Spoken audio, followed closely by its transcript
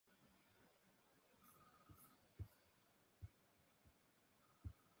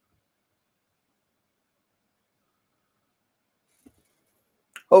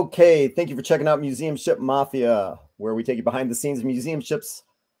Okay, thank you for checking out Museum Ship Mafia, where we take you behind the scenes of museum ships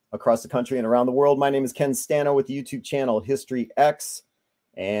across the country and around the world. My name is Ken Stano with the YouTube channel History X,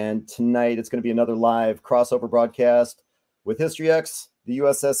 and tonight it's going to be another live crossover broadcast with History X, the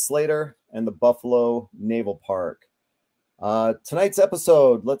USS Slater, and the Buffalo Naval Park. Tonight's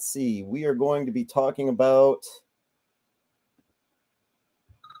episode, let's see, we are going to be talking about,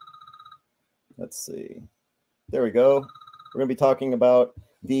 let's see, there we go. We're going to be talking about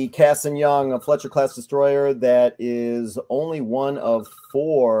the Cassin Young, a Fletcher-class destroyer that is only one of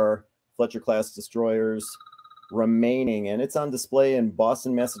 4 Fletcher-class destroyers remaining, and it's on display in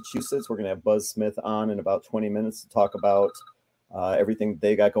Boston, Massachusetts. We're going to have Buzz Smith on in about 20 minutes to talk about everything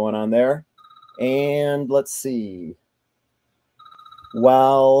they got going on there. And let's see.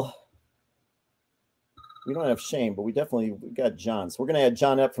 Well, we don't have Shane, but we got John. So we're going to add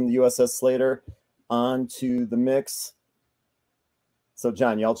John up from the USS Slater onto the mix. So,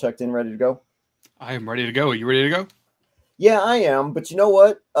 John, y'all checked in, ready to go? I am ready to go. Are you ready to go? Yeah, I am. But you know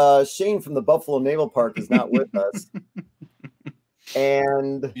what? Shane from the Buffalo Naval Park is not with us.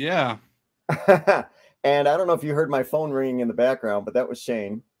 And yeah. And I don't know if you heard my phone ringing in the background, but that was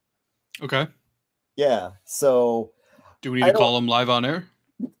Shane. Okay. Yeah. So do we need to call him live on air?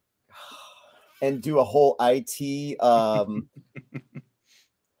 And do a whole IT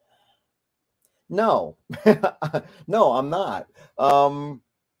No, no, I'm not.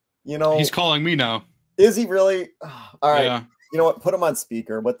 You know, he's calling me now. Is he really? All right. Yeah. You know what? Put him on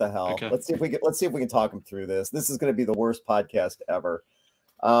speaker. What the hell? Okay. Let's see if we can talk him through this. This is going to be the worst podcast ever.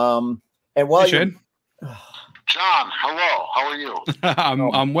 And while hey, Shane. John, hello. How are you?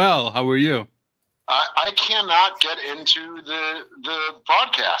 I'm well. How are you? I cannot get into the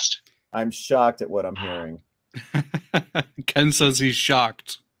broadcast. I'm shocked at what I'm hearing. Ken says he's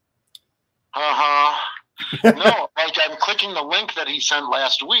shocked. No, like I'm clicking the link that he sent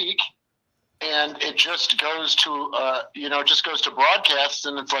last week, and it just goes to just goes to broadcasts,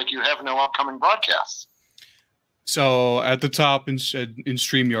 and it's like you have no upcoming broadcasts. So at the top in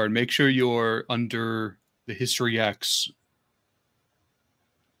StreamYard, make sure you're under the History X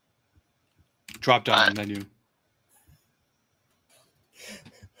drop down menu.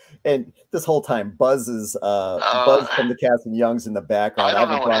 And this whole time, Buzz from the Cassin Young's in the background. I don't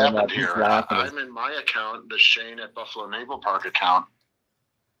know what happened here. I'm in my account, the Shane at Buffalo Naval Park account.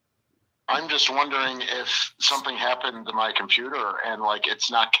 I'm just wondering if something happened to my computer and like it's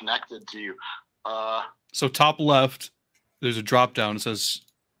not connected to you. So top left, there's a drop down. It says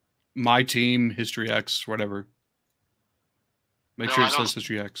My Team, History X, whatever. Make sure it says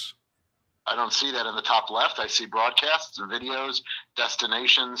History X. I don't see that in the top left. I see broadcasts, videos,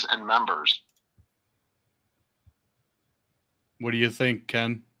 destinations, and members. What do you think,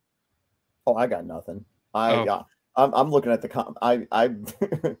 Ken? Oh, I got nothing. I'm looking at the okay.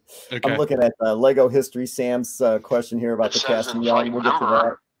 I'm looking at Lego History Sam's question here about the Cassin Young. We'll get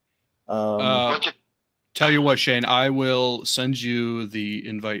to that. Tell you what, Shane, I will send you the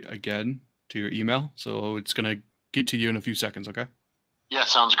invite again to your email, so it's gonna get to you in a few seconds. Okay. Yeah,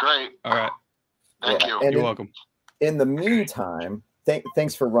 sounds great. All right. Thank you. You're welcome. In the meantime,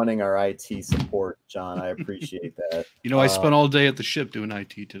 thanks for running our IT support, John. I appreciate that. You know, I spent all day at the ship doing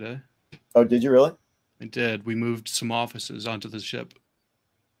IT today. Oh, did you really? I did. We moved some offices onto the ship.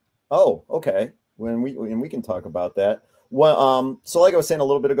 Oh, okay. When we can talk about that. Well, so like I was saying a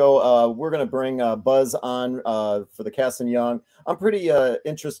little bit ago, we're going to bring Buzz on for the Cassin Young. I'm pretty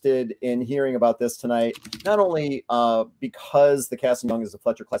interested in hearing about this tonight, not only because the Cassin Young is a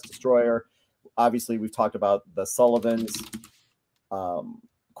Fletcher-class destroyer. Obviously, we've talked about the Sullivans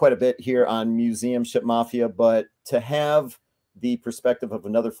quite a bit here on Museum Ship Mafia, but to have the perspective of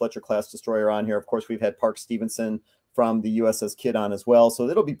another Fletcher-class destroyer on here, of course, we've had Park Stevenson from the USS Kidd on as well, so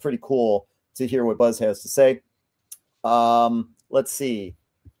it'll be pretty cool to hear what Buzz has to say. Let's see.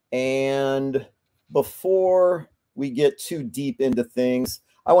 And before we get too deep into things,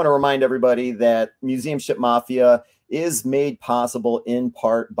 I want to remind everybody that Museum Ship Mafia is made possible in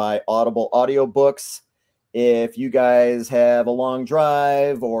part by Audible audiobooks. If you guys have a long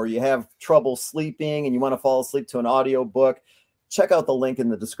drive or you have trouble sleeping and you want to fall asleep to an audiobook, check out the link in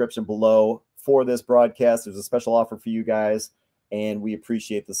the description below for this broadcast. There's a special offer for you guys, and we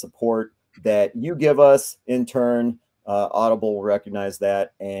appreciate the support that you give us. In turn, Audible will recognize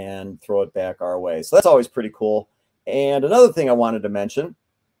that and throw it back our way. So that's always pretty cool. And another thing I wanted to mention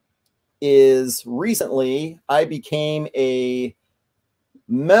is recently I became a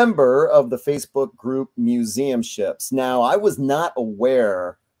member of the Facebook group Museum Ships. Now, I was not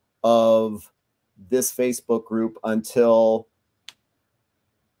aware of this Facebook group until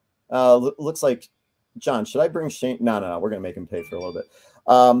looks like John, should I bring Shane? No, we're going to make him pay for a little bit.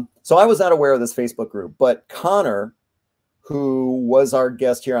 So I was not aware of this Facebook group, but Connor, who was our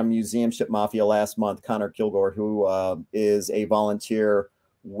guest here on Museum Ship Mafia last month, Connor Kilgore, who is a volunteer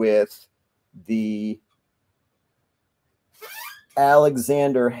with the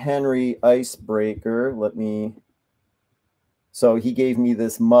Alexander Henry Icebreaker. So he gave me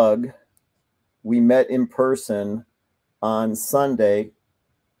this mug. We met in person on Sunday.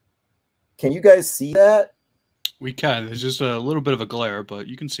 Can you guys see that? We can. There's just a little bit of a glare, but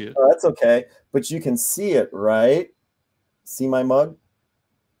you can see it. Oh, that's okay. But you can see it, right? See my mug?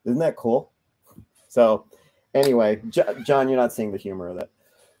 Isn't that cool? So anyway, John, you're not seeing the humor of that.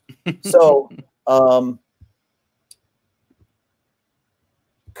 So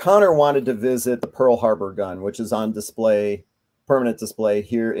Connor wanted to visit the Pearl Harbor gun, which is on display, permanent display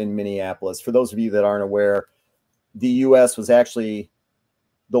here in Minneapolis. For those of you that aren't aware, the U.S. was actually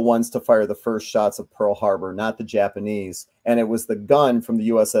the ones to fire the first shots of Pearl Harbor, not the Japanese. And it was the gun from the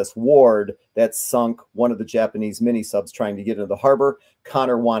USS Ward that sunk one of the Japanese mini-subs trying to get into the harbor.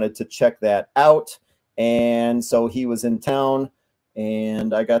 Connor wanted to check that out. And so he was in town,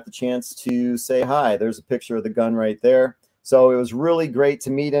 and I got the chance to say hi. There's a picture of the gun right there. So it was really great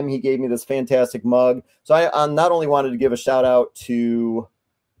to meet him. He gave me this fantastic mug. So I not only wanted to give a shout out to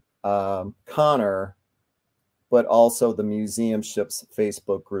Connor, but also the Museum Ships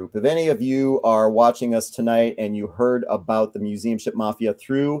Facebook group. If any of you are watching us tonight and you heard about the Museum Ship Mafia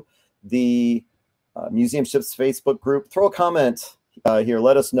through the Museum Ships Facebook group, throw a comment here.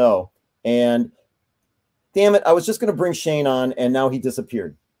 Let us know. And damn it, I was just going to bring Shane on, and now he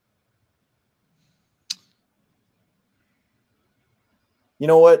disappeared. You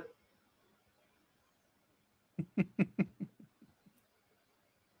know what?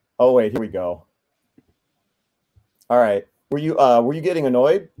 Oh, wait, here we go. All right. Were you getting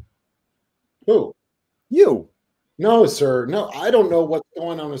annoyed? Who? You. No, sir. No, I don't know what's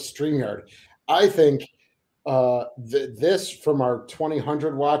going on with StreamYard. I think this from our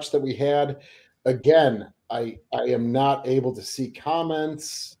 2000 watch that we had, again, I am not able to see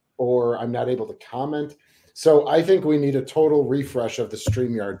comments, or I'm not able to comment. So I think we need a total refresh of the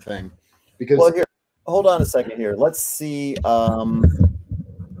StreamYard thing. Because well, here, hold on a second here. Let's see.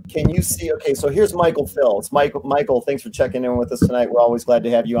 Can you see? Okay, so here's Michael Phillips. Michael, thanks for checking in with us tonight. We're always glad to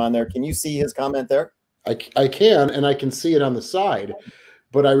have you on there. Can you see his comment there? I can, and I can see it on the side.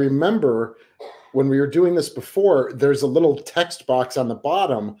 But I remember when we were doing this before, there's a little text box on the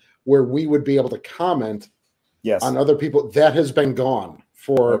bottom where we would be able to comment on other people. That has been gone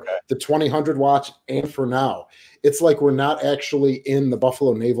for the 2000 watch and for now. It's like we're not actually in the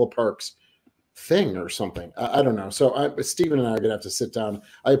Buffalo Naval Parks thing or something. I don't know. So Stephen and I are going to have to sit down.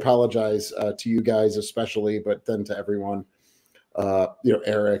 I apologize to you guys especially, but then to everyone,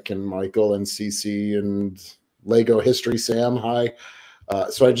 Eric and Michael and Cece and Lego History Sam. Hi.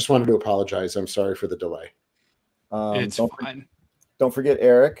 So I just wanted to apologize. I'm sorry for the delay. It's fine. Don't forget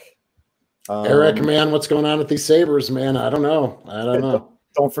Eric. Eric, man, what's going on with these sabers, man? I don't know.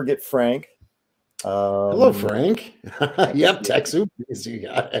 Don't forget Frank. Hello, Frank. Yep, TechSoup. You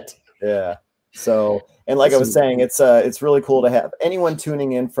got it. Yeah. So, and like I was saying, it's really cool to have anyone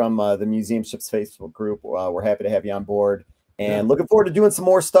tuning in from the Museum Ships Facebook group. We're happy to have you on board, and looking forward to doing some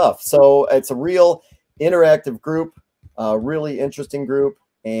more stuff. So it's a real interactive group, really interesting group,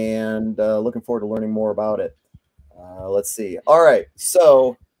 and looking forward to learning more about it. Let's see. All right.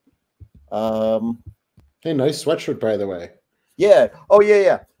 So, hey, nice sweatshirt, by the way. Yeah. Oh,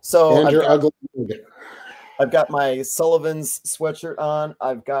 yeah. So and your ugly. I've got my Sullivan's sweatshirt on.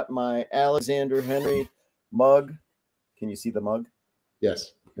 I've got my Alexander Henry mug. Can you see the mug?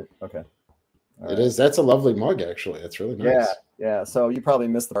 Yes. Okay. It is. That's a lovely mug, actually. That's really nice. Yeah. So you probably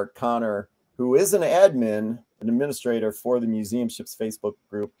missed the part. Connor, who is an administrator for the Museum Ships Facebook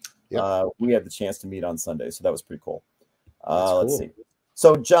group. Yep. We had the chance to meet on Sunday, so that was pretty cool. Let's see.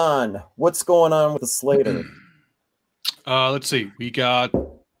 So, John, what's going on with the Slater? Let's see. We got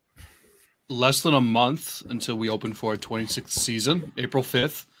less than a month until we open for our 26th season, April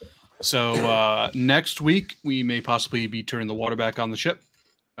 5th. So next week, we may possibly be turning the water back on the ship.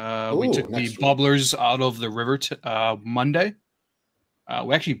 We took the bubblers out of the river Monday.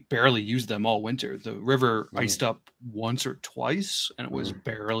 We actually barely used them all winter. The river iced up once or twice, and it was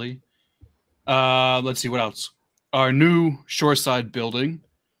barely. Let's see, what else? Our new shoreside building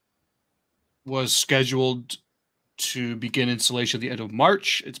was scheduled to begin installation at the end of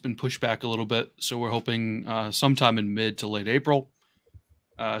March. It's been pushed back a little bit, so we're hoping sometime in mid to late April.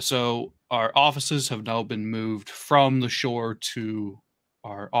 So our offices have now been moved from the shore to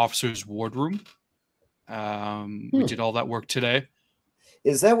our officers' wardroom. We did all that work today.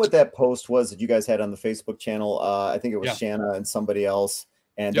 Is that what that post was that you guys had on the Facebook channel? I think it was Shanna and somebody else.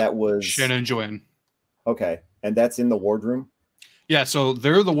 and that was Shannon and Joanne. Okay, and that's in the wardroom. Yeah, so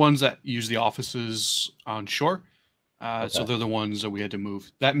they're the ones that use the offices on shore. Okay. So they're the ones that we had to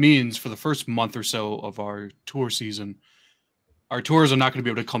move. That means for the first month or so of our tour season, our tours are not going to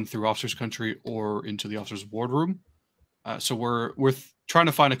be able to come through officers' country or into the officers' wardroom. So we're trying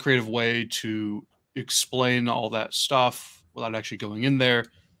to find a creative way to explain all that stuff without actually going in there.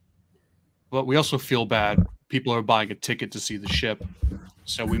 But we also feel bad. People are buying a ticket to see the ship.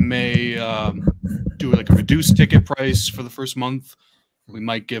 So we may do like a reduced ticket price for the first month. We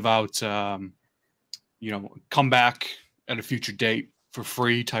might give out, come back at a future date for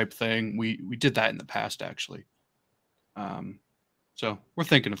free type thing. We did that in the past, actually. So we're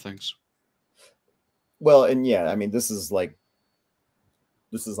thinking of things. Well, and yeah, I mean, this is like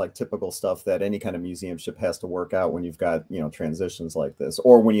typical stuff that any kind of museum ship has to work out when you've got, transitions like this,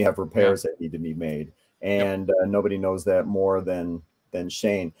 or when you have repairs that need to be made. And nobody knows that more than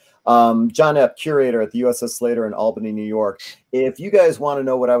Shane. John Epp, curator at the USS Slater in Albany, New York. If you guys want to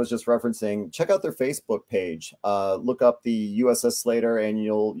know what I was just referencing, check out their Facebook page. Look up the USS Slater, and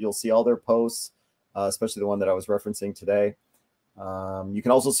you'll see all their posts, especially the one that I was referencing today. You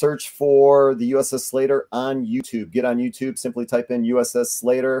can also search for the USS Slater on YouTube. Get on YouTube, simply type in USS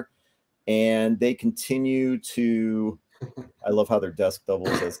Slater, and they continue to. I love how their desk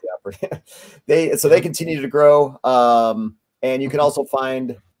doubles as the operator. They continue to grow. And you can also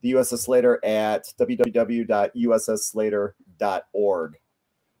find the USS Slater at www.ussslater.org.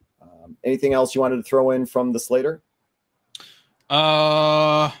 Anything else you wanted to throw in from the Slater?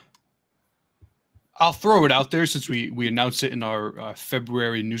 I'll throw it out there since we announced it in our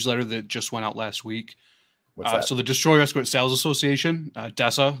February newsletter that just went out last week. What's that? So the Destroyer Escort Sales Association,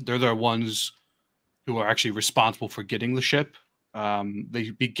 DESA, they're the ones who are actually responsible for getting the ship.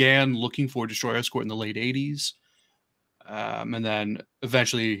 They began looking for Destroyer Escort in the late 80s. And then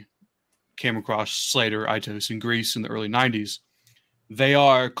eventually came across Slater, Itos, and Greece in the early 90s. They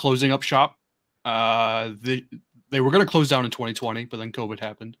are closing up shop. They were going to close down in 2020, but then COVID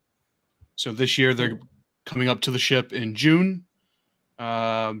happened. So this year they're coming up to the ship in June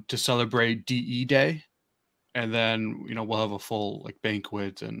to celebrate DE Day. And then, we'll have a full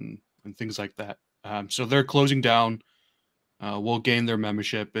banquet and things like that. So they're closing down. We'll gain their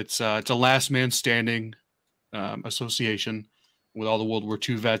membership. It's a last man standing association with all the World War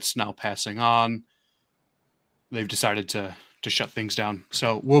II vets now passing on. They've decided to shut things down.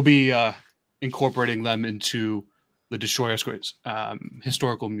 So we'll be incorporating them into the Destroyer Escort's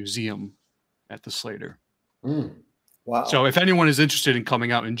historical museum at the Slater. Wow. So if anyone is interested in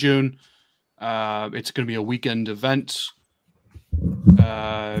coming out in June, it's going to be a weekend event.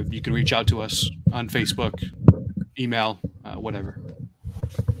 You can reach out to us on Facebook, email, whatever.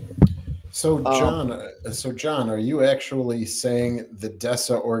 So John, are you actually saying the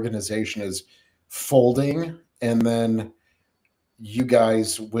DESA organization is folding, and then you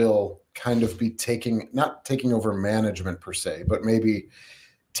guys will kind of be not taking over management per se, but maybe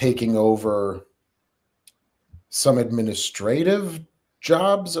taking over some administrative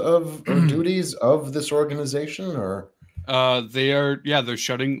jobs or duties of this organization, or? They're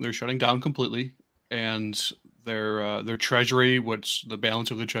shutting down completely, and their treasury, what's the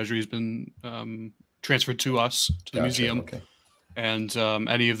balance of the treasury, has been transferred to us, to the museum. Okay. And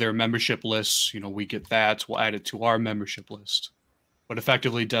any of their membership lists, we get that. We'll add it to our membership list. But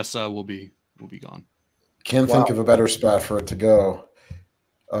effectively, DESA will be gone. Can't think of a better spot for it to go.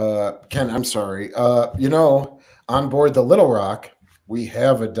 Ken, I'm sorry. On board the Little Rock, we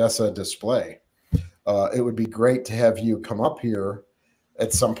have a DESA display. It would be great to have you come up here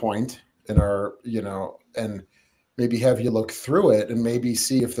at some point in our, and maybe have you look through it and maybe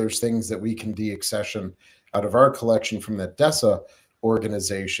see if there's things that we can deaccession out of our collection from the DESA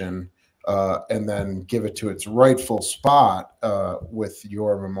organization, and then give it to its rightful spot with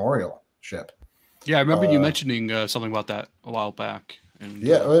your memorial ship. Yeah, I remember you mentioning something about that a while back. And,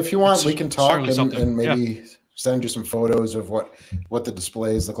 well, if you want, we can talk and maybe... Yeah. Send you some photos of what the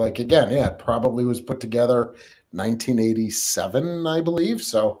displays look like. Again, it probably was put together 1987, I believe.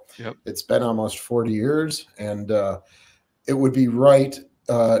 So It's been almost 40 years, and it would be right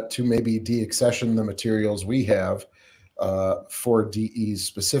to maybe deaccession the materials we have for DEs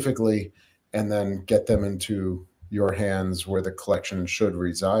specifically, and then get them into your hands where the collection should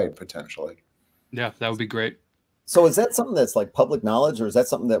reside potentially. Yeah, that would be great. So is that something that's like public knowledge, or is that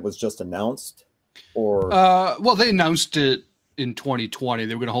something that was just announced? Or well, they announced it in 2020.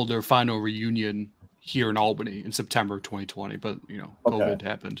 They were going to hold their final reunion here in Albany in September of 2020, but COVID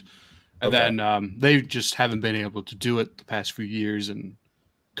happened, and then they just haven't been able to do it the past few years, and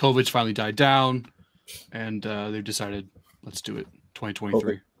COVID's finally died down, and they've decided, let's do it.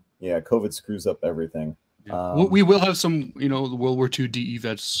 2023. Yeah, COVID screws up everything. Yeah. We will have some, the World War II DE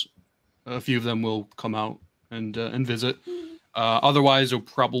vets. A few of them will come out and visit. Otherwise, it'll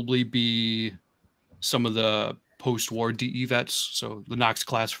probably be some of the post-war DE vets. So the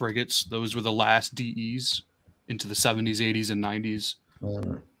Knox-class frigates, those were the last DEs into the 70s, 80s, and 90s.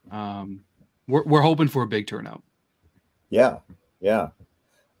 We're hoping for a big turnout. Yeah.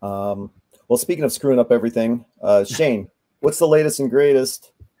 Well, speaking of screwing up everything, Shane, what's the latest and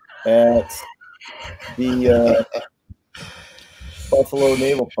greatest at the Buffalo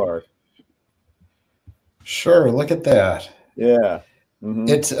Naval Park? Sure, look at that. Yeah.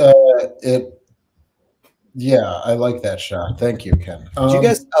 Yeah, I like that shot. Thank you, Ken. Do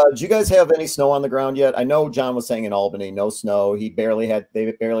you guys have any snow on the ground yet? I know John was saying in Albany, no snow. They barely had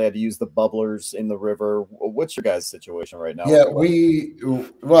to use the bubblers in the river. What's your guys' situation right now? Yeah,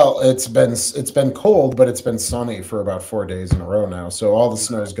 it's been cold, but it's been sunny for about 4 days in a row now. So all the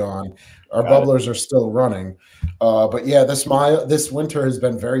snow's gone. Our bubblers are still running. But yeah, this winter has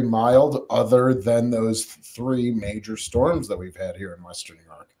been very mild, other than those 3 major storms that we've had here in Western New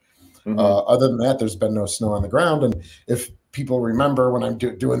York. Other than that, there's been no snow on the ground. And if people remember when I'm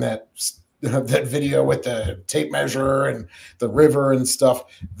doing that video with the tape measure and the river and stuff,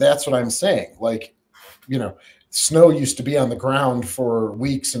 that's what I'm saying. Like, snow used to be on the ground for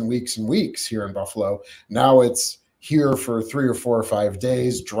weeks and weeks and weeks here in Buffalo. Now it's here for 3 or 4 or 5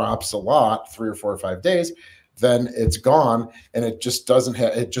 days, drops a lot, 3 or 4 or 5 days, then it's gone, and it just doesn't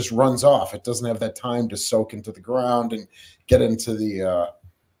have, it just runs off. It doesn't have that time to soak into the ground and get into the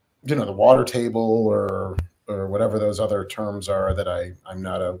the water table or whatever those other terms are that I'm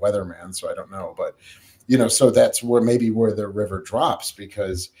not a weatherman, so I don't know. But, so that's where the river drops,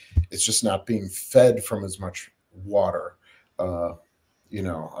 because it's just not being fed from as much water, but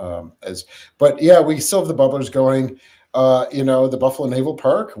yeah, we still have the bubblers going. The Buffalo Naval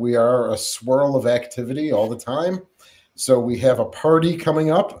Park, we are a swirl of activity all the time. So we have a party coming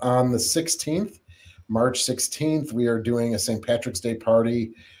up on the 16th, March 16th. We are doing a St. Patrick's Day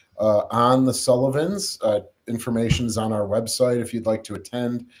party on the Sullivans. Information's on our website if you'd like to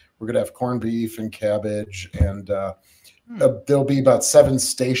attend. We're going to have corned beef and cabbage, and there'll be about 7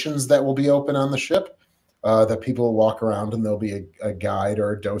 stations that will be open on the ship that people will walk around, and there'll be a guide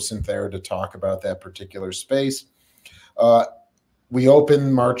or a docent there to talk about that particular space. We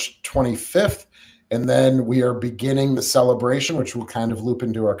open March 25th, and then we are beginning the celebration, which will kind of loop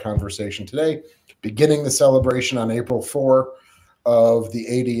into our conversation today, beginning the celebration on April 4 of the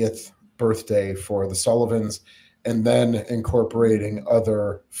 80th birthday for the Sullivans, and then incorporating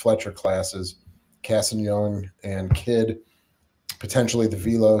other Fletcher classes, Cassin Young and Kidd, potentially the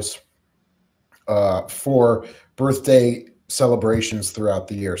Velos, for birthday celebrations throughout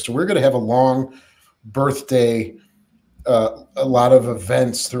the year. So we're going to have a long birthday, a lot of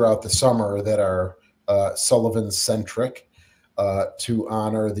events throughout the summer that are Sullivan-centric to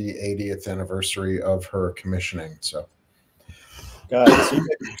honor the 80th anniversary of her commissioning. So. Got it. So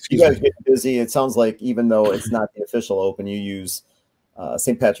you guys get busy. It sounds like even though it's not the official open, you use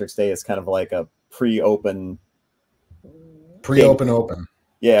St. Patrick's Day as kind of like a pre-open. Open.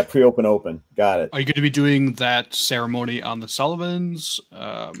 Yeah, pre-open open. Got it. Are you going to be doing that ceremony on the Sullivans,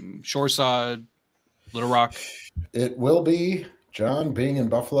 Shoreside, Little Rock? It will be, John, being in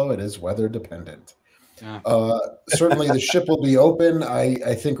Buffalo, it is weather dependent. Yeah. Certainly the ship will be open. I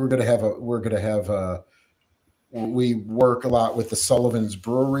think we work a lot with the Sullivan's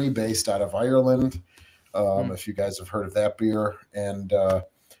Brewery based out of Ireland. If you guys have heard of that beer. And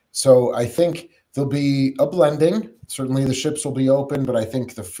so I think there'll be a blending. Certainly the ships will be open, but I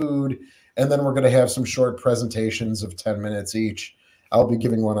think the food, and then we're going to have some short presentations of 10 minutes each. I'll be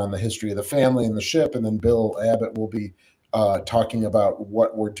giving one on the history of the family and the ship, and then Bill Abbott will be talking about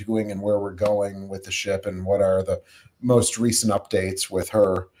what we're doing and where we're going with the ship and what are the most recent updates with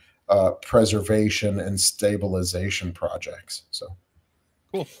her preservation and stabilization projects. So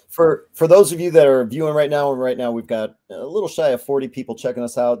cool. For those of you that are viewing right now, and right now we've got a little shy of 40 people checking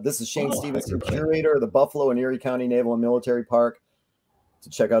us out. This is Shane Stevenson, curator of the Buffalo and Erie County Naval and Military Park. To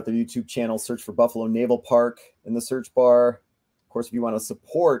check out their YouTube channel, search for Buffalo Naval Park in the search bar. Of course, if you want to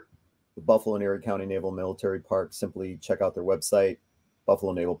support the Buffalo and Erie County Naval and Military Park, simply check out their website,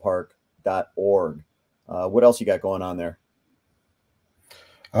 buffalonavalpark.org. What else you got going on there?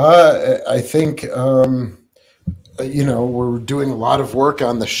 I think, we're doing a lot of work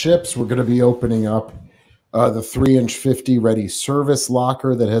on the ships. We're going to be opening up the 3-inch 50 ready service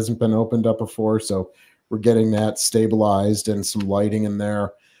locker that hasn't been opened up before. So we're getting that stabilized and some lighting in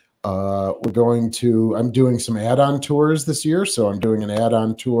there. I'm doing some add-on tours this year. So I'm doing an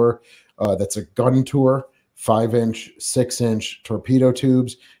add-on tour that's a gun tour 5-inch, 6-inch torpedo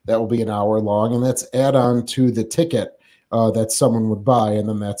tubes. That will be an hour long, and that's add on to the ticket that someone would buy, and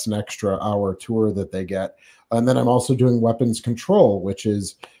then that's an extra hour tour that they get. And then I'm also doing weapons control, which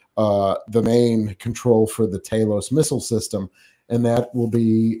is the main control for the Talos missile system, and that will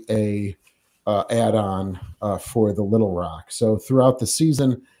be a add-on for the Little Rock. So throughout the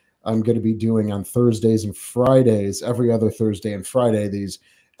season, I'm going to be doing on Thursdays and Fridays, every other Thursday and Friday, these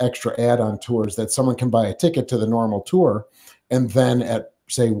extra add-on tours that someone can buy a ticket to the normal tour, and then at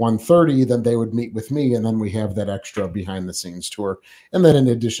say 1:30, then they would meet with me, and then we have that extra behind-the-scenes tour, and then in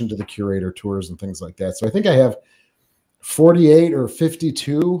addition to the curator tours and things like that. So I think I have 48 or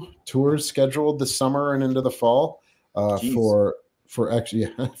 52 tours scheduled this summer and into the fall for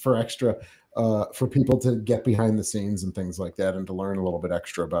extra for people to get behind the scenes and things like that, and to learn a little bit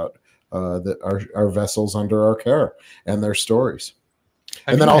extra about our vessels under our care and their stories.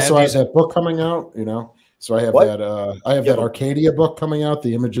 And then also I have that book coming out, you know. So I have that Arcadia book coming out,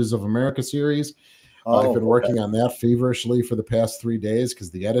 the Images of America series. I've been working on that feverishly for the past 3 days because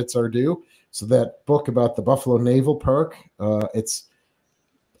the edits are due. So that book about the Buffalo Naval Park, it's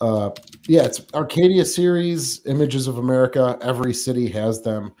Arcadia series, Images of America. Every city has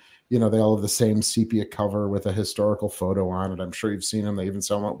them. You know, they all have the same sepia cover with a historical photo on it. I'm sure you've seen them. They even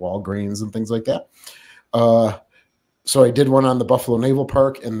sell them at Walgreens and things like that. So I did one on the Buffalo Naval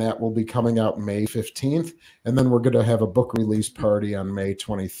Park, and that will be coming out May 15th. And then we're going to have a book release party on May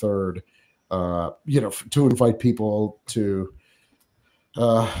 23rd, to invite people to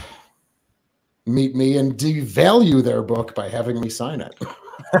meet me and devalue their book by having me sign it,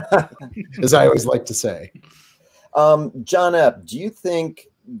 as I always like to say. John Epp, do you think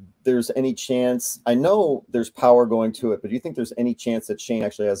there's any chance, I know there's power going to it, but do you think there's any chance that Shane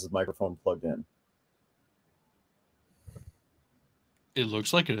actually has his microphone plugged in? It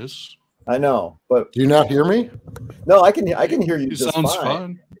looks like it is. I know, but do you not hear me? No, I can hear you. It just sounds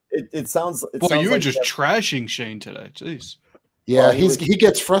fine. It sounds. Boy, you were like just trashing Shane today. Jeez. Yeah, well, he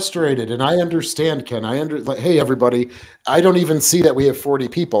gets frustrated, and I understand, Ken. Like, hey, everybody, I don't even see that we have 40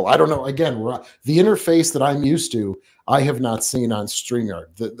 people. I don't know. Again, the interface that I'm used to, I have not seen on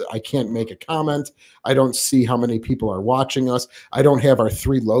StreamYard. I can't make a comment. I don't see how many people are watching us. I don't have our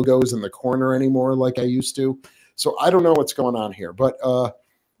 3 logos in the corner anymore like I used to. So I don't know what's going on here, but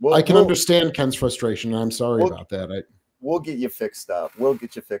I can understand Ken's frustration, and I'm sorry about that. We'll get you fixed up. We'll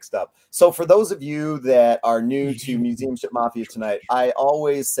get you fixed up. So for those of you that are new to Museum Ship Mafia tonight, I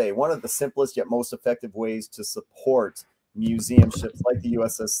always say one of the simplest yet most effective ways to support museum ships like the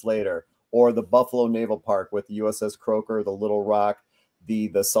USS Slater or the Buffalo Naval Park with the USS Croker, the Little Rock, the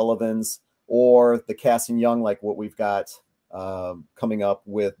Sullivans, or the Cassin Young, like what we've got coming up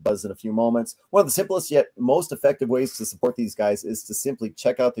with Buzz in a few moments. One of the simplest yet most effective ways to support these guys is to simply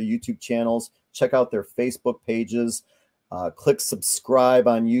check out their YouTube channels, check out their Facebook pages, click subscribe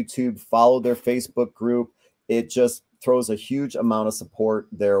on YouTube, follow their Facebook group. It just throws a huge amount of support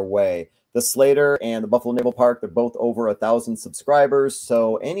their way. The Slater and the Buffalo Naval Park, they're both over 1,000 subscribers.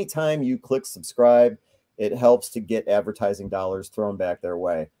 So anytime you click subscribe, it helps to get advertising dollars thrown back their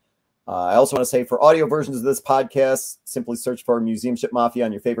way. I also want to say for audio versions of this podcast, simply search for Museum Ship Mafia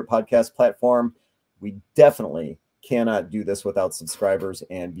on your favorite podcast platform. We definitely cannot do this without subscribers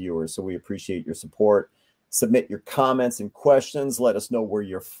and viewers, so we appreciate your support. Submit your comments and questions. Let us know where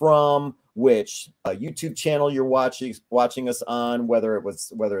you're from, which YouTube channel you're watching us on, whether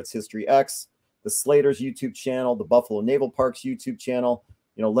it's History X, the Slater's YouTube channel, the Buffalo Naval Park's YouTube channel.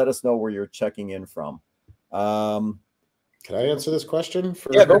 You know, let us know where you're checking in from. Can I answer this question?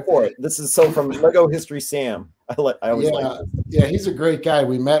 Yeah, go for it. This is from Lego History Sam. I always like this. Yeah, he's a great guy.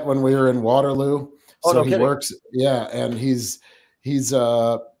 We met when we were in Waterloo. Oh, so no he kidding. Works. Yeah, and he's he's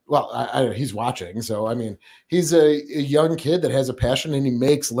watching. So I mean, he's a young kid that has a passion, and he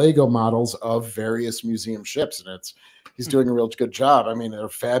makes Lego models of various museum ships, and he's doing a real good job. I mean, they're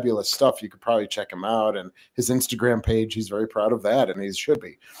fabulous stuff. You could probably check him out, and his Instagram page, he's very proud of that, and he should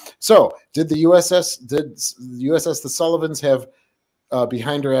be. So did the USS the Sullivans have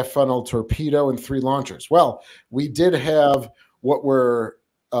behind her aft funnel torpedo and 3 launchers? Well, we did have what were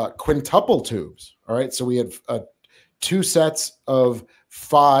quintuple tubes. All right. So we had 2 sets of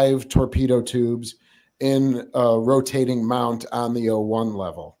 5 torpedo tubes in a rotating mount on the 01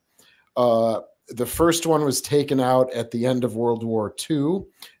 level. The first one was taken out at the end of World War II.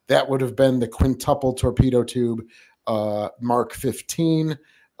 That would have been the quintuple torpedo tube Mark 15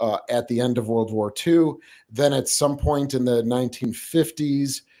 at the end of World War II. Then at some point in the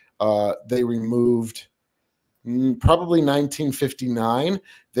 1950s, they removed, probably 1959,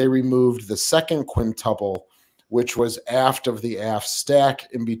 they removed the second quintuple, which was aft of the aft stack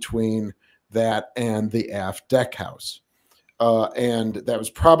in between that and the aft deck house. And that was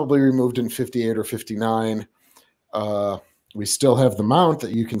probably removed in 58 or 59. We still have the mount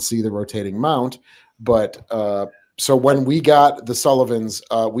that you can see, the rotating mount. But so when we got the Sullivans,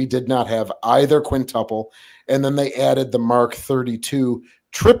 we did not have either quintuple. And then they added the Mark 32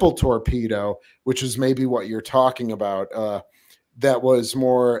 triple torpedo, which is maybe what you're talking about. That was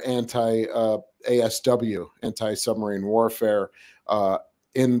more anti-ASW, anti-submarine warfare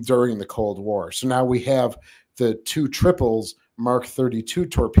during the Cold War. So now we have the two triples Mark 32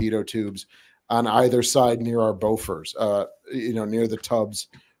 torpedo tubes on either side near our Bofors, near the tubs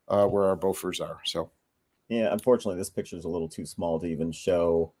where our Bofors are. So, yeah, unfortunately, this picture is a little too small to even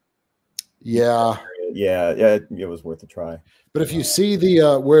show. Yeah, it was worth a try. But if you see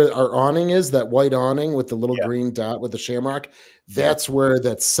the where our awning is, that white awning with the little green dot with the shamrock, that's where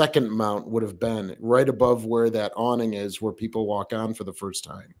that second mount would have been, right above where that awning is, where people walk on for the first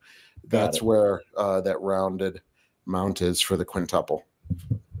time. That's where that rounded mount is for the quintuple.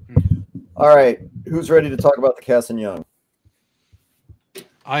 All right, who's ready to talk about the Cassin Young?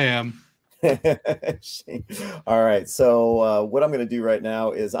 I am. All right, so what I'm going to do right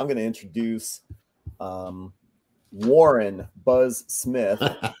now is I'm going to introduce Warren Buzz Smith.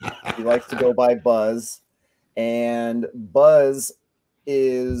 He likes to go by Buzz, and Buzz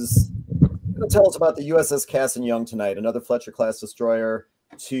is going to tell us about the USS Cassin Young tonight, another Fletcher-class destroyer.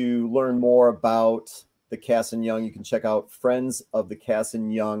 To learn more about the Cassin Young, you can check out Friends of the Cassin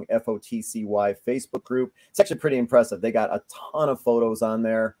Young FOTCY Facebook group. It's actually pretty impressive. They got a ton of photos on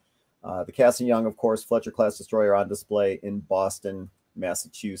there. The Cassin Young, of course, Fletcher-class destroyer on display in Boston,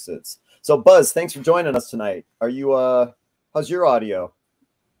 Massachusetts. So, Buzz, thanks for joining us tonight. Are you, how's your audio?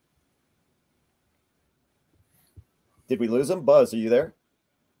 Did we lose him? Buzz, are you there?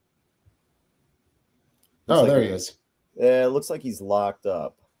 Oh, there he is. It looks like he's locked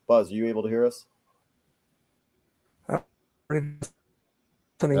up. Buzz, are you able to hear us? Tuning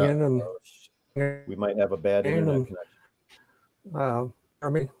in, and we might have a bad internet connection.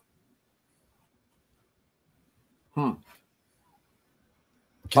 Army. All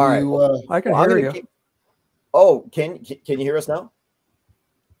right. I can hear you. Can you hear us now?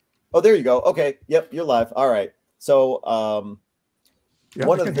 Oh, there you go. Okay. Yep, you're live. All right. So,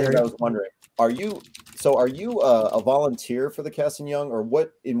 one of the things I was wondering, are you a volunteer for the Cassin Young, or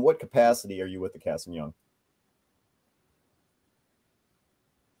in what capacity are you with the Cassin Young?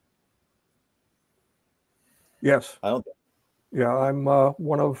 Yes. Yeah, I'm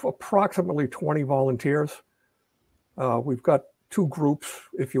one of approximately 20 volunteers. We've got two groups,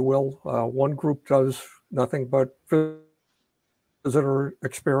 if you will. One group does nothing but visitor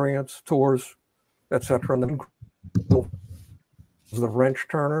experience, tours, etc. And then the wrench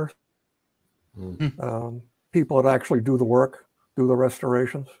turners, people that actually do the work, do the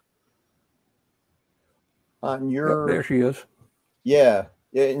restorations. There she is. Yeah,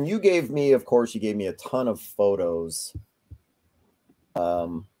 and you gave me a ton of photos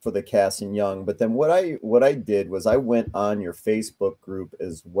for the Cassin Young. But then what I did was I went on your Facebook group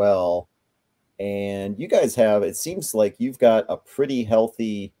as well, and you guys it seems like you've got a pretty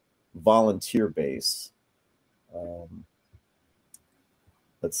healthy volunteer base.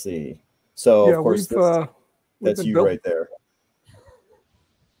 Let's see. So of course that's you right there.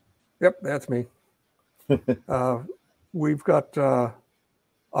 Yep, that's me. We've got a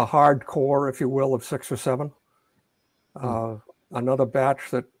hardcore, if you will, of 6 or 7. Another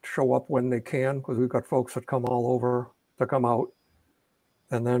batch that show up when they can, because we've got folks that come all over to come out.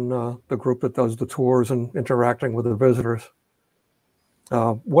 And then the group that does the tours and interacting with the visitors.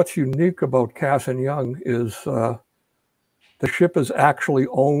 What's unique about Cassin Young is the ship is actually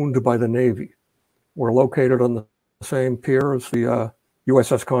owned by the Navy. We're located on the same pier as the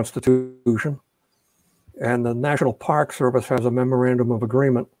USS Constitution. And the National Park Service has a memorandum of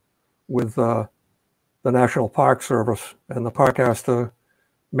agreement with the National Park Service, and the park has to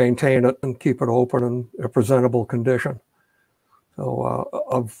maintain it and keep it open in a presentable condition. So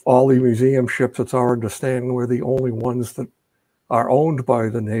of all the museum ships, it's our understanding we're the only ones that are owned by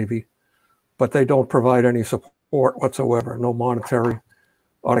the Navy, but they don't provide any support whatsoever, no monetary.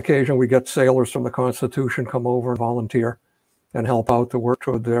 On occasion, we get sailors from the Constitution come over and volunteer and help out to work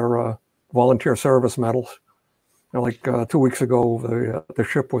toward their volunteer service medals. Like 2 weeks ago, the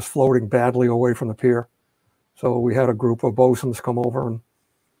ship was floating badly away from the pier. So we had a group of bosuns come over, and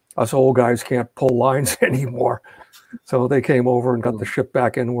us old guys can't pull lines anymore. So they came over and got the ship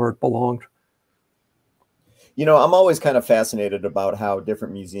back in where it belonged. You know, I'm always kind of fascinated about how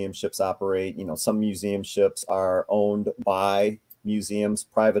different museum ships operate. You know, some museum ships are owned by museums,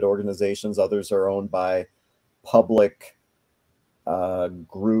 private organizations. Others are owned by public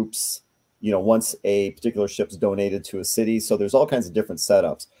groups. once a particular ship's donated to a city. So there's all kinds of different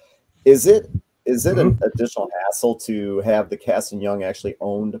setups. Is it an additional hassle to have the Cassin Young actually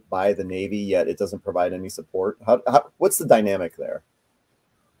owned by the Navy, yet it doesn't provide any support? What's the dynamic there?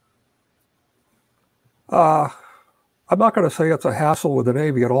 I'm not going to say it's a hassle with the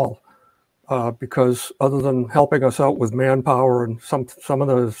Navy at all, because other than helping us out with manpower, and some of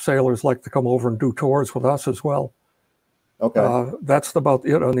the sailors like to come over and do tours with us as well. Okay. That's about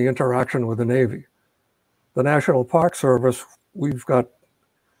it on the interaction with the Navy. The National Park Service, we've got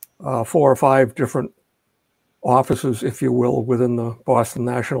 4 or 5 different offices, if you will, within the Boston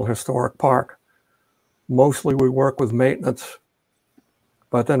National Historic Park. Mostly we work with maintenance,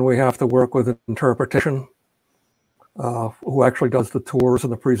 but then we have to work with interpretation, who actually does the tours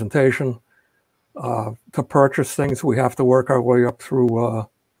and the presentation. To purchase things, we have to work our way up through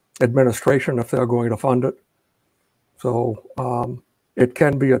administration if they're going to fund it. So it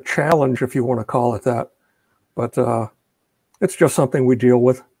can be a challenge, if you want to call it that, but it's just something we deal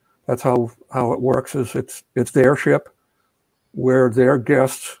with. That's how it works. Is it's their ship, we're their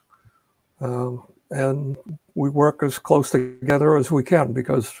guests, and we work as close together as we can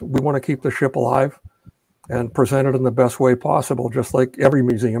because we want to keep the ship alive and present it in the best way possible, just like every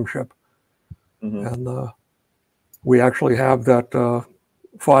museum ship. And we actually have that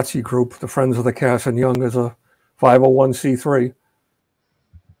FOTC group, the Friends of the Cassin Young, as a 501c3.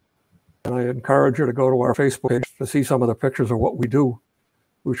 And I encourage you to go to our Facebook page to see some of the pictures of what we do.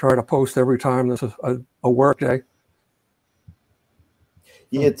 We try to post every time this is a work day.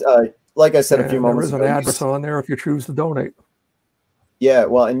 Like I said a few moments ago, there is an address on there if you choose to donate. Yeah,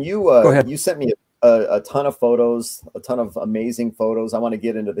 well, and you Go ahead. You sent me a ton of photos, a ton of amazing photos. I want to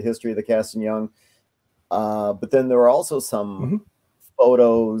get into the history of the Cassin Young, but then there were also some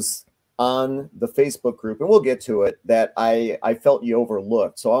photos on the Facebook group, and we'll get to it, that I felt you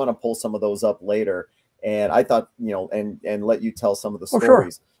overlooked. So I want to pull some of those up later. And I thought, and let you tell some of the stories. Sure.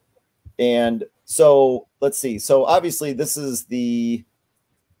 And so let's see. So obviously this is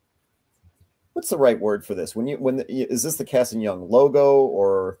what's the right word for this? Is this the Cassin Young logo,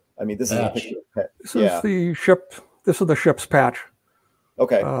 or, I mean, this is a picture of This is the ship. This is the ship's patch.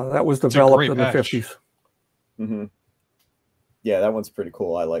 Okay. That was developed in the 50s. Yeah, that one's pretty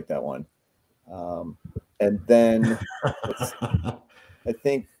cool. I like that one. And then I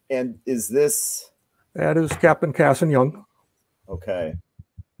think, and is this? That is Captain Cassin Young. Okay.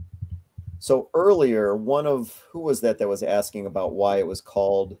 So earlier, who was that was asking about why it was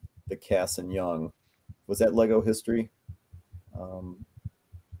called the Cassin Young? Was that Lego History? Or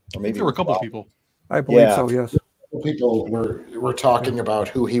maybe there were a couple of people. I believe so, yes. People were talking about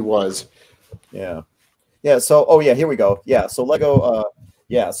who he was. Yeah. Yeah, so, here we go. Yeah, so Lego,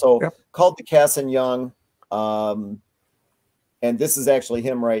 called the Cassin Young. And this is actually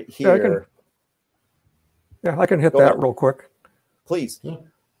him right here. I can hit that real quick. Please.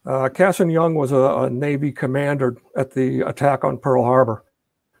 Cassin Young was a Navy commander at the attack on Pearl Harbor.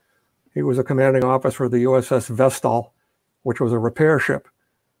 He was a commanding officer of the USS Vestal, which was a repair ship.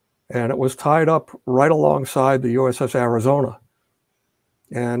 And it was tied up right alongside the USS Arizona.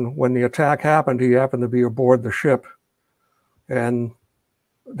 And when the attack happened, he happened to be aboard the ship. And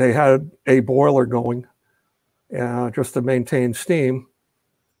they had a boiler going just to maintain steam.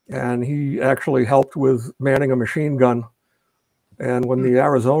 And he actually helped with manning a machine gun. And when the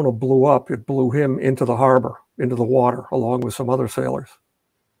Arizona blew up, it blew him into the harbor, into the water, along with some other sailors.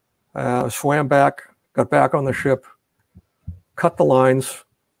 Swam back, got back on the ship, cut the lines,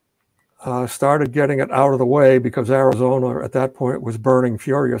 started getting it out of the way because Arizona at that point was burning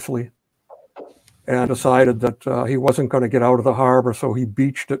furiously, and decided that he wasn't going to get out of the harbor, so he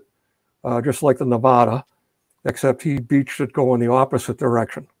beached it, just like the Nevada, except he beached it going the opposite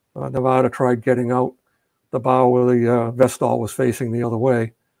direction. Nevada tried getting out. The bow of the Vestal was facing the other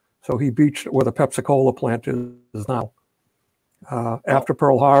way. So he beached it where the Pepsi-Cola plant is now. After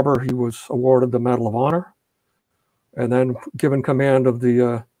Pearl Harbor, he was awarded the Medal of Honor and then given command of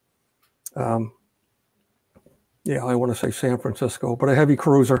the, I want to say San Francisco, but a heavy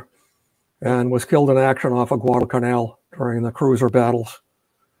cruiser, and was killed in action off of Guadalcanal during the cruiser battles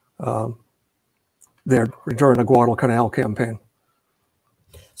there during the Guadalcanal campaign.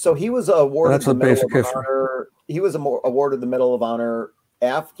 So he was awarded That's the basic history. Honor. He was awarded the Medal of Honor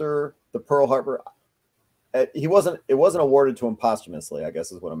after the Pearl Harbor. It wasn't awarded to him posthumously, I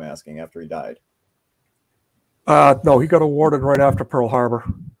guess is what I'm asking, after he died. No, he got awarded right after Pearl Harbor.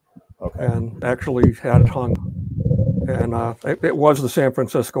 Okay. And actually had it hung. And it was the San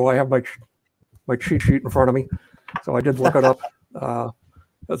Francisco. I have my cheat sheet in front of me, so I did look it up.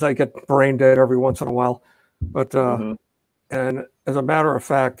 As I get brain dead every once in a while. But and as a matter of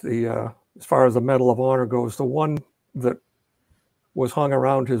fact, the as far as the Medal of Honor goes, the one that was hung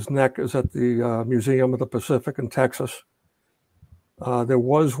around his neck is at the Museum of the Pacific in Texas. There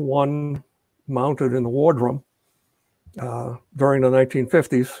was one mounted in the wardroom during the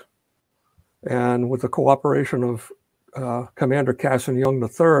 1950s, and with the cooperation of Commander Cassin Young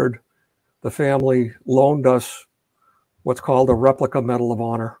III, the family loaned us what's called a replica Medal of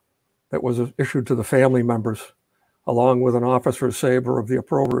Honor that was issued to the family members, along with an officer's saber of the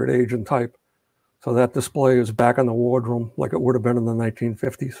appropriate age and type. So that display is back in the wardroom like it would have been in the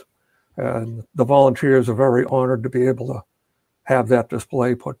 1950s. And the volunteers are very honored to be able to have that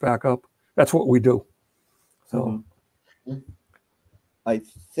display put back up. That's what we do. So I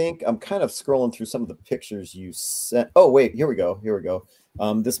think I'm kind of scrolling through some of the pictures you sent. Oh, wait, here we go. Here we go.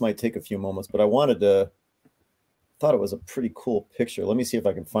 This might take a few moments, but I thought it was a pretty cool picture. Let me see if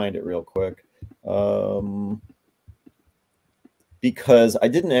I can find it real quick. Because I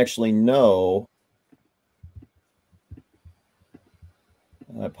didn't actually know.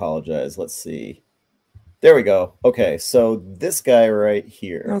 I apologize. Let's see. There we go. Okay, so this guy right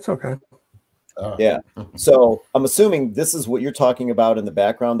here. That's okay. Yeah. So I'm assuming this is what you're talking about in the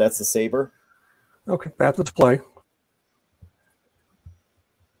background. That's the saber. Okay, that's the display.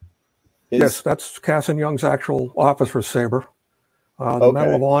 Yes, that's Cassin Young's actual officer's saber. The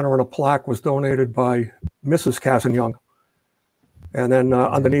Medal of Honor and a plaque was donated by Mrs. Cassin Young. And then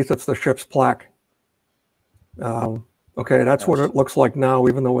underneath it's the ship's plaque. Okay, that's what it looks like now,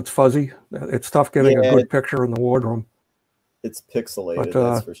 even though it's fuzzy. It's tough getting a good picture in the wardroom. It's pixelated, but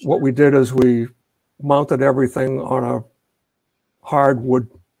that's for sure. What we did is we mounted everything on a hardwood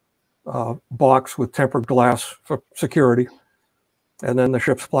box with tempered glass for security. And then the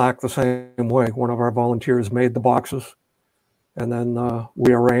ship's plaque the same way. One of our volunteers made the boxes. And then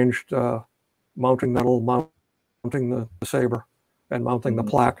we arranged mounting metal, mounting the saber, and mounting the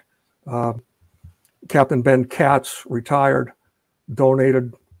plaque. Captain Ben Katz, retired,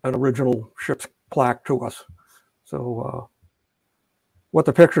 donated an original ship's plaque to us. So what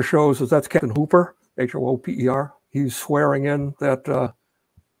the picture shows is that's Captain Hooper, Hooper. He's swearing in that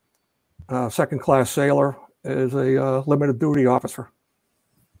second-class sailor is a limited duty officer.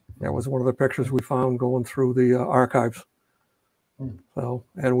 That was one of the pictures we found going through the archives. So,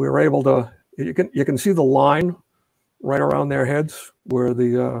 and we were able to, you can see the line right around their heads where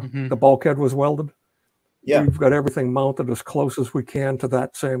the bulkhead was welded. Yeah, we've got everything mounted as close as we can to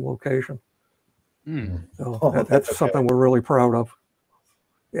that same location. So that's something we're really proud of.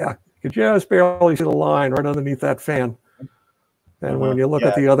 Yeah, you could just barely see the line right underneath that fan. And when you look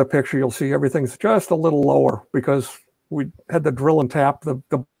at the other picture, you'll see everything's just a little lower because we had to drill and tap the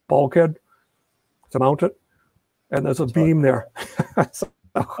bulkhead to mount it. And there's a beam there.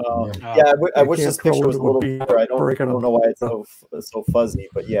 Yeah, I wish this picture was a little better. I don't know why it's so fuzzy,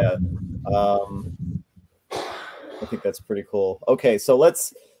 but yeah. I think that's pretty cool. Okay, so let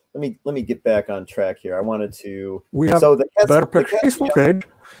me get back on track here. I wanted to. We have the better picture. Facebook page.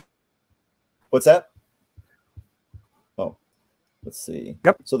 What's that? Oh, let's see.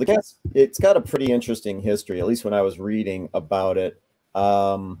 Yep. So the cats, it's got a pretty interesting history, at least when I was reading about it.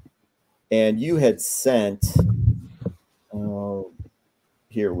 And you had sent.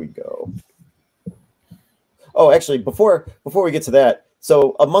 Here we go. Oh, actually, before we get to that.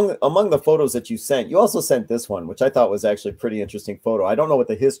 So among the photos that you sent, you also sent this one, which I thought was actually a pretty interesting photo. I don't know what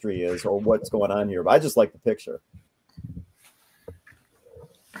the history is or what's going on here, but I just like the picture.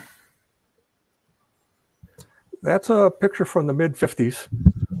 That's a picture from the mid-50s.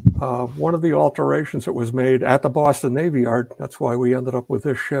 One of the alterations that was made at the Boston Navy Yard, that's why we ended up with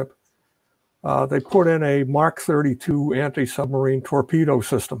this ship, they put in a Mark 32 anti-submarine torpedo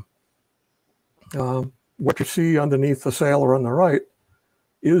system. What you see underneath the sailor on the right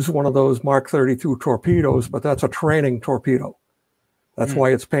is one of those Mark 32 torpedoes, but that's a training torpedo. That's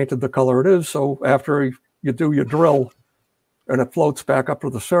why it's painted the color it is. So after you do your drill and it floats back up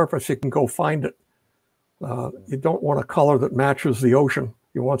to the surface, you can go find it. You don't want a color that matches the ocean.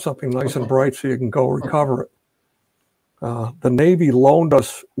 You want something nice and bright so you can go recover it. The Navy loaned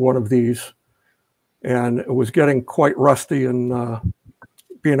us one of these, and it was getting quite rusty and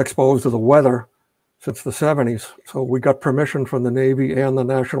being exposed to the weather since the 70s. So we got permission from the Navy and the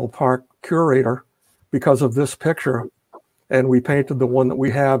National Park curator because of this picture, and we painted the one that we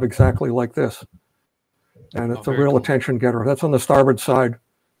have exactly like this. And it's a real attention getter. That's on the starboard side,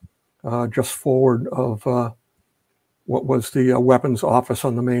 just forward of what was the weapons office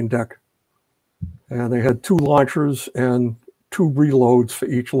on the main deck. And they had 2 launchers and 2 reloads for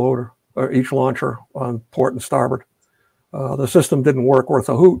each loader, or each launcher on port and starboard. The system didn't work worth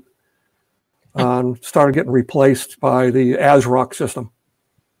a hoot. Started getting replaced by the ASRock system.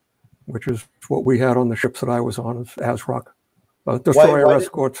 which is what we had on the ships that I was on, is ASROC. Destroyer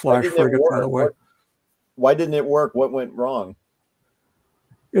escort / frigate, by the way. Why didn't it work? What went wrong?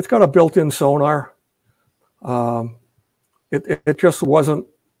 It's got a built-in sonar. It just wasn't.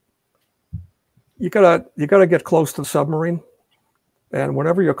 You gotta get close to the submarine, and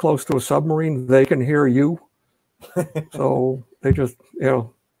whenever you're close to a submarine, they can hear you. So they just,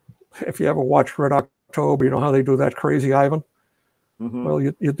 if you ever watched Red October, you know how they do that Crazy Ivan. Mm-hmm. Well,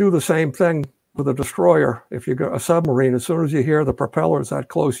 you do the same thing with a destroyer. If you got a submarine, as soon as you hear the propellers that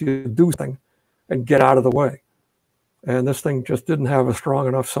close, you do something and get out of the way. And this thing just didn't have a strong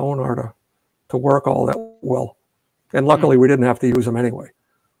enough sonar to work all that well. And luckily, we didn't have to use them anyway.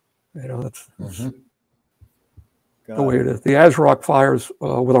 That's the way it is. The ASROC fires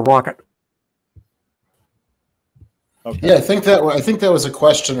with a rocket. Okay. Yeah, I think that was a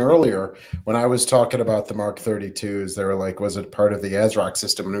question earlier when I was talking about the Mark 32s. They were like, was it part of the ASROC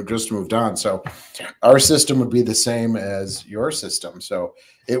system? And we just moved on. So our system would be the same as your system. So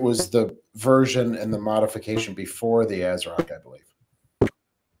it was the version and the modification before the ASROC, I believe.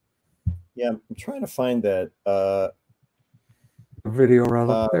 Yeah, I'm trying to find that video,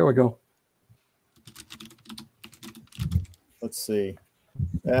 rather. There we go. Let's see.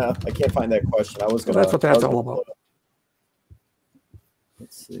 Yeah, I can't find that question. I was going to. That's what that's all about.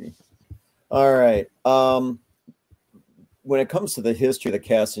 Let's see. All right. When it comes to the history of the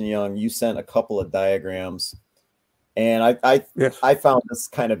Cassin Young, you sent a couple of diagrams, and I found this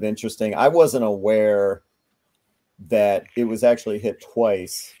kind of interesting. I wasn't aware that it was actually hit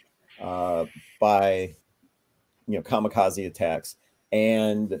twice by kamikaze attacks,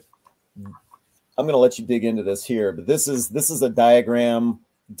 and I'm going to let you dig into this here. But this is a diagram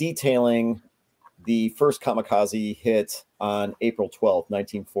detailing the first kamikaze hit on April 12th,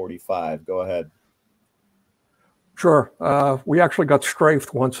 1945. Go ahead. Sure. We actually got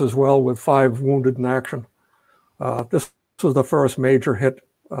strafed once as well with 5 wounded in action. This was the first major hit.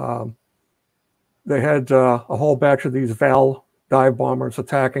 They had a whole batch of these Val dive bombers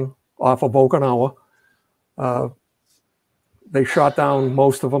attacking off of Okinawa. They shot down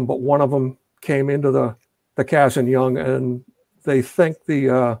most of them, but one of them came into the Cassin Young, and they think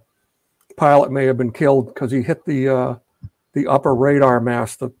the pilot may have been killed because he hit the upper radar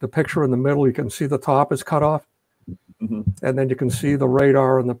mast. The picture in the middle, you can see the top is cut off. Mm-hmm. And then you can see the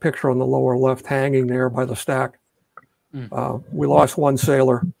radar and the picture on the lower left hanging there by the stack. We lost 1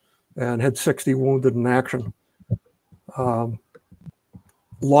 sailor and had 60 wounded in action.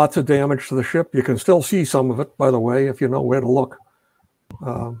 Lots of damage to the ship. You can still see some of it, by the way, if you know where to look.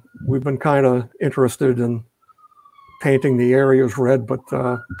 We've been kind of interested in painting the areas red, but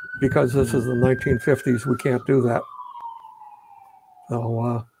because this is the 1950s, we can't do that.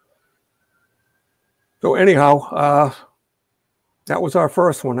 So anyhow, that was our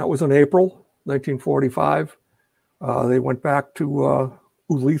first one. That was in April 1945. They went back to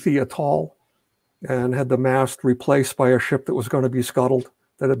Ulithi Atoll and had the mast replaced by a ship that was going to be scuttled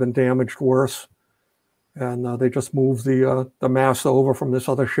that had been damaged worse. And they just moved the mast over from this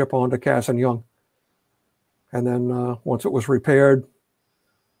other ship onto Cassin Young. And then once it was repaired,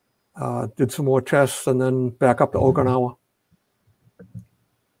 did some more tests, and then back up to Okinawa.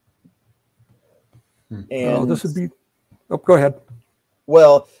 And this would be, go ahead.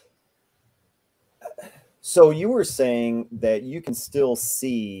 Well, so you were saying that you can still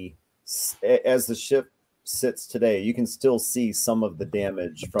see, as the ship sits today, you can still see some of the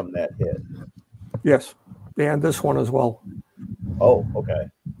damage from that hit. Yes, and this one as well. Oh, okay.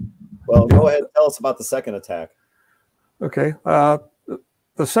 Well, go ahead and tell us about the second attack. Okay.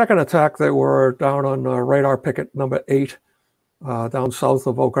 The second attack, they were down on radar picket number 8, down south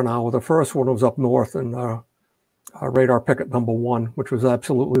of Okinawa. The first one was up north in radar picket number 1, which was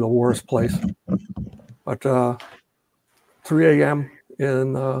absolutely the worst place. But 3 a.m.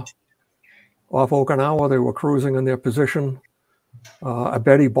 off Okinawa, they were cruising in their position. A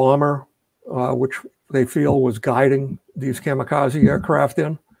Betty bomber, which they feel was guiding these kamikaze aircraft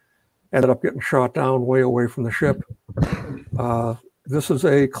in, ended up getting shot down way away from the ship. This is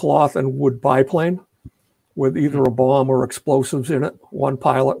a cloth and wood biplane with either a bomb or explosives in it, 1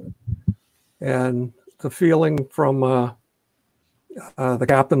 pilot. And the feeling from the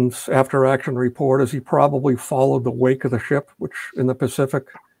captain's after-action report is he probably followed the wake of the ship, which in the Pacific,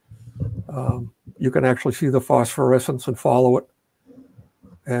 you can actually see the phosphorescence and follow it.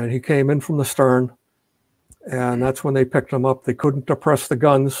 And he came in from the stern, and that's when they picked him up. They couldn't depress the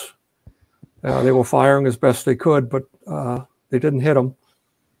guns. They were firing as best they could, but they didn't hit him.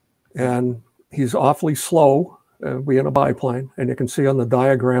 And he's awfully slow, being a biplane. And you can see on the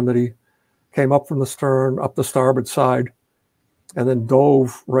diagram that he came up from the stern, up the starboard side, and then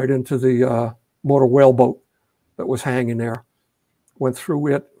dove right into the motor whaleboat that was hanging there, went through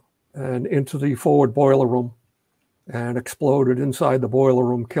it and into the forward boiler room and exploded inside the boiler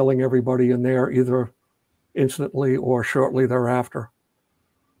room, killing everybody in there either instantly or shortly thereafter.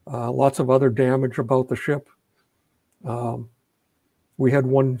 Lots of other damage about the ship. We had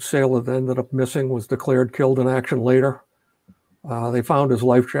one sailor that ended up missing, was declared killed in action later. They found his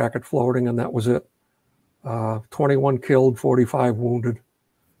life jacket floating, and that was it. 21 killed, 45 wounded.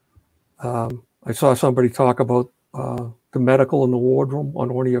 I saw somebody talk about the medical in the wardroom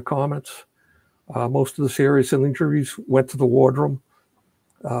on one of your comments. Most of the serious injuries went to the wardroom.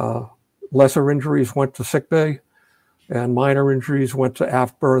 Lesser injuries went to sickbay, and minor injuries went to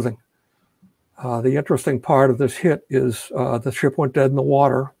aft berthing. The interesting part of this hit is the ship went dead in the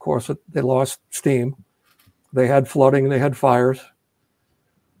water. Of course, they lost steam. They had flooding, they had fires.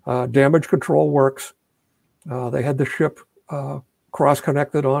 Damage control works. They had the ship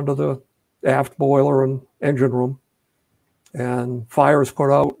cross-connected onto the aft boiler and engine room, and fires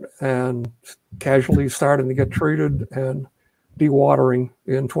put out, and casualties starting to get treated and dewatering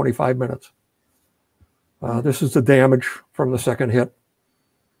in 25 minutes. This is the damage from the second hit.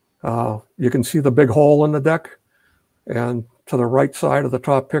 You can see the big hole in the deck, and to the right side of the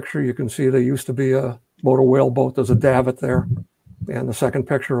top picture, you can see there used to be a motor whaleboat. There's a davit there, and the second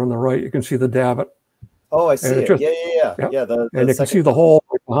picture on the right, you can see the davit. Oh, I see it. Just, yeah. And you can see the hole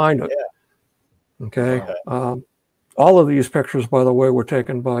right behind it. Yeah. Okay. All of these pictures, by the way, were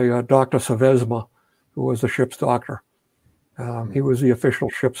taken by Dr. Savezma, who was the ship's doctor. He was the official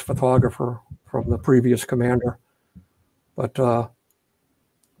ship's photographer from the previous commander. But the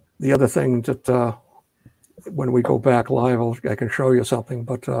other thing that when we go back live, I can show you something,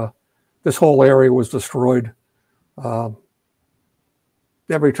 but this whole area was destroyed.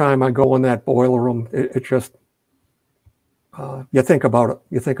 Every time I go in that boiler room, it just, you think about it.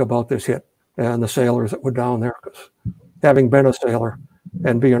 You think about this hit and the sailors that were down there, because having been a sailor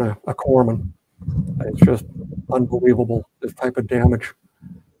and being a corpsman, it's just unbelievable, this type of damage.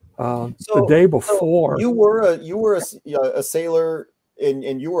 The day before, you were a sailor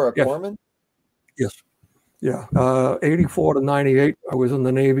and you were a corpsman? Yes. Yeah. 84 to 98, I was in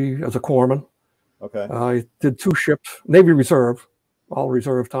the Navy as a corpsman. Okay. I did 2 ships, Navy Reserve, all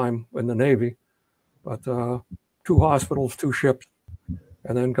reserve time in the Navy, but 2 hospitals, 2 ships,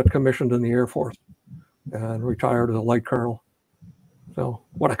 and then got commissioned in the Air Force and retired as a light colonel. So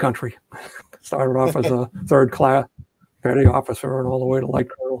what a country. Started off as a 3rd class petty officer and all the way to light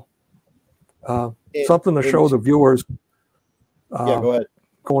colonel. Something to show the viewers. Go ahead.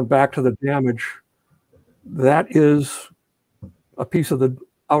 Going back to the damage, that is a piece of the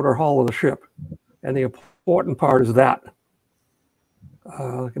outer hull of the ship. And the important part is that.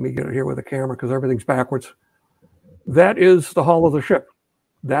 Let me get it here with the camera because everything's backwards. That is the hull of the ship.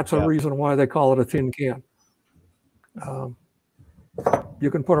 That's a reason why they call it a tin can. You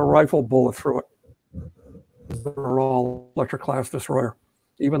can put a rifle bullet through it. They're all Fletcher-class destroyer.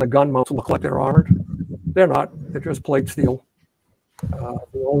 Even the gun mounts look like they're armored. They're not. They're just plate steel.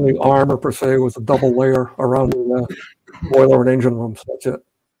 The only armor per se was a double layer around the boiler and engine rooms. That's it.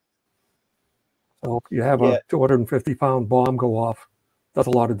 So if you have a 250-pound bomb go off, that's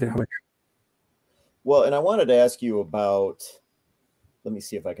a lot of damage. Well, and I wanted to ask you about, let me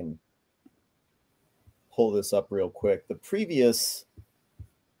see if I can pull this up real quick. The previous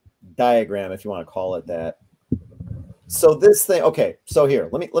diagram, if you want to call it that. So this thing, okay. So here,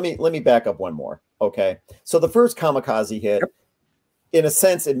 let me back up one more. Okay. So the first Kamikaze hit, in a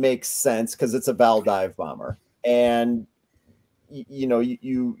sense, it makes sense because it's a Val dive bomber, and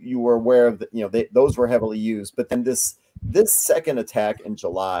you were aware of that. Those were heavily used, but then this second attack in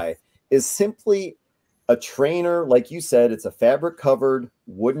July is simply a trainer, like you said. It's a fabric covered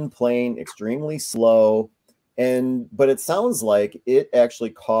wooden plane, extremely slow, but it sounds like it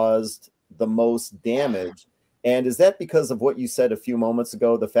actually caused the most damage. And is that because of what you said a few moments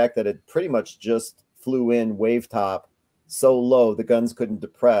ago, the fact that it pretty much just flew in wave top so low the guns couldn't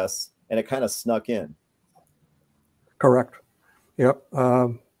depress, and it kind of snuck in? Correct. Yep.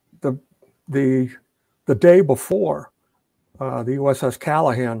 The day before, the USS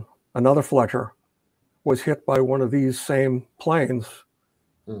Callahan, another Fletcher, was hit by one of these same planes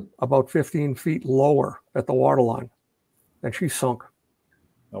about 15 feet lower at the waterline, and she sunk.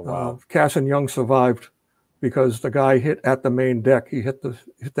 Oh, wow. Cassin Young survived because the guy hit at the main deck. He hit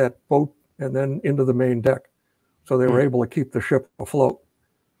that boat and then into the main deck. So they were able to keep the ship afloat.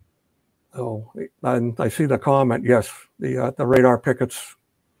 So, and I see the comment, yes, the radar pickets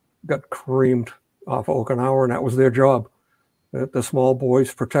got creamed off Okinawa, and that was their job. The small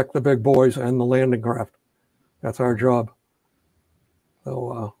boys protect the big boys and the landing craft. That's our job.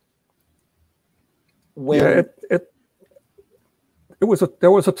 So When yeah,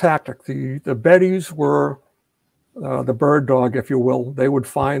 there was a tactic. The Bettys were the bird dog, if you will. They would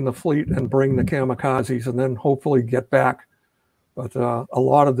find the fleet and bring the kamikazes, and then hopefully get back. But a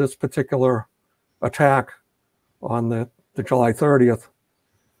lot of this particular attack on the July 30th,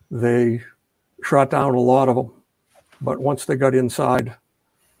 they shot down a lot of them. But once they got inside,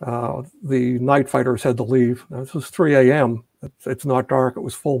 the night fighters had to leave. This was 3 a.m. It's not dark. It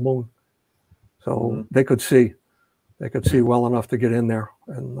was full moon. So they could see. They could see well enough to get in there.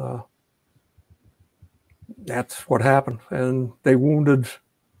 And that's what happened. And they wounded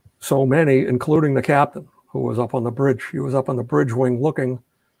so many, including the captain, who was up on the bridge. He was up on the bridge wing looking,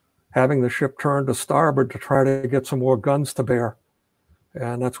 having the ship turned to starboard to try to get some more guns to bear.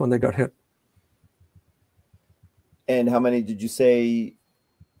 And that's when they got hit. And how many did you say?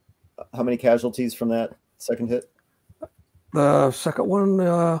 How many casualties from that second hit? The second one,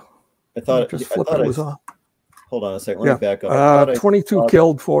 I thought it was on. Hold on a second. Let me back up. 22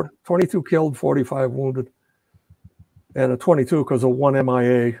 killed, 22 killed, 45 wounded, and a 22 because a one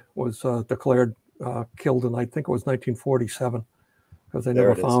MIA was declared killed in, I think it was 1947, because they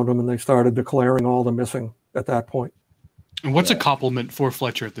never found him, and they started declaring all the missing at that point. And what's a complement for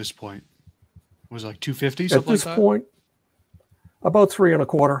Fletcher at this point? Was it like 250? At this point, about 3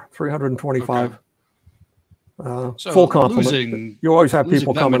 1/4, 325. Okay. So full complement. You always have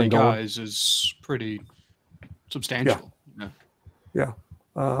people coming and going. Guys is pretty substantial. Yeah.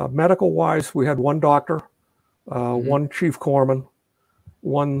 Medical wise, we had one doctor, one chief corpsman,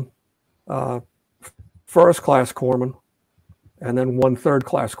 one first class corpsman, and then one third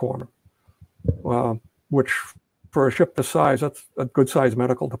class corpsman, which for a ship this size, that's a good sized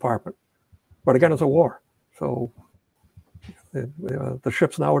medical department. But again, it's a war. So the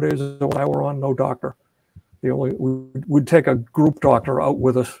ships nowadays that I were on, no doctor. We'd take a group doctor out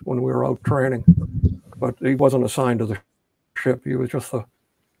with us when we were out training, but he wasn't assigned to the ship. He was just the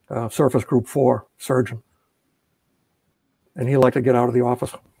Surface Group 4 surgeon. And he liked to get out of the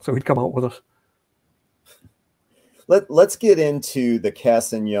office, so he'd come out with us. Let's get into the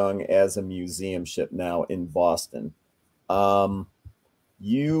Cassin Young as a museum ship now in Boston.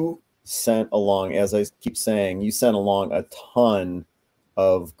 You sent along, as I keep saying, you sent along a ton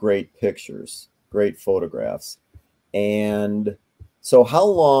of great pictures, great photographs. And so how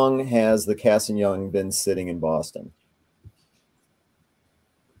long has the Cassin Young been sitting in Boston?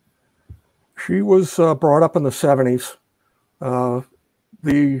 She was brought up in the 70s.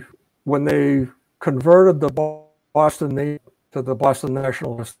 When they converted the Boston Navy to the Boston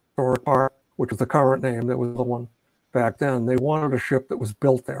National Historic Park, which is the current name, that was the one back then, they wanted a ship that was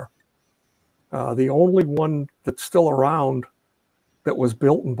built there. The only one that's still around that was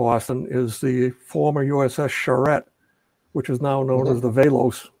built in Boston is the former USS Charette, which is now known as the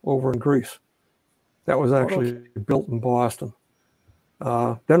Velos over in Greece. That was actually built in Boston.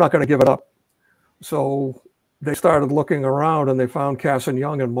 They're not going to give it up. So they started looking around, and they found Cassin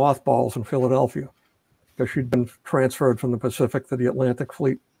Young in mothballs in Philadelphia, because she'd been transferred from the Pacific to the Atlantic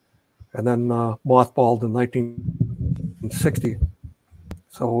Fleet and then mothballed in 1960.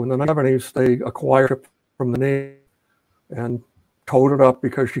 So in the 70s, they acquired it from the Navy and towed it up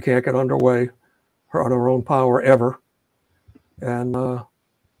because she can't get underway on her own power ever. And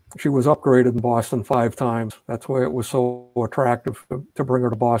she was upgraded in Boston 5 times. That's why it was so attractive to bring her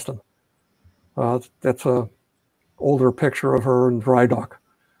to Boston. That's a older picture of her in dry dock.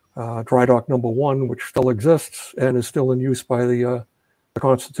 Dry dock number 1, which still exists and is still in use by the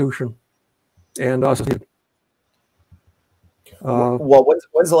Constitution and us. Well,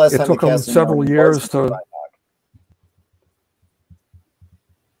 when's the last time it took them several years to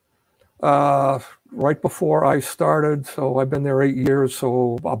right before I started, so I've been there 8 years,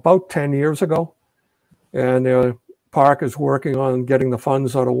 so about 10 years ago. And Park is working on getting the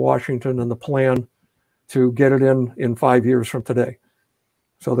funds out of Washington and the plan to get it in 5 years from today.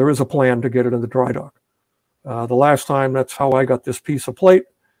 So there is a plan to get it in the dry dock. The last time, that's how I got this piece of plate,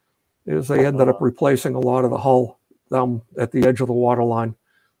 is they ended up replacing a lot of the hull down at the edge of the water line.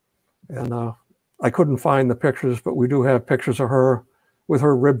 And I couldn't find the pictures, but we do have pictures of her with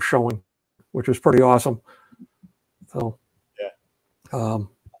her ribs showing, which is pretty awesome. So, yeah.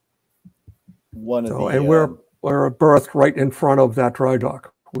 We're berthed right in front of that dry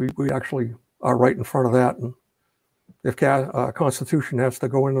dock. We actually are right in front of that. And if Constitution has to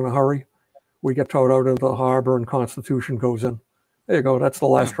go in a hurry, we get towed out into the harbor and Constitution goes in. There you go. That's the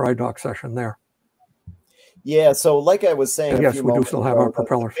last dry dock session there. Yeah. So like I was saying, yes, we do still have our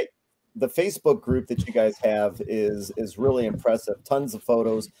propellers. The Facebook group that you guys have is really impressive. Tons of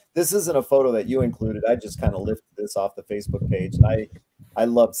photos. This isn't a photo that you included. I just kind of lifted this off the Facebook page. And I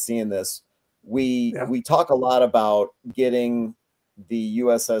love seeing this. We talk a lot about getting the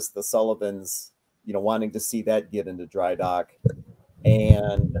USS the Sullivans, you know, wanting to see that get into dry dock,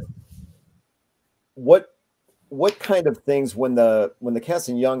 and what kind of things when the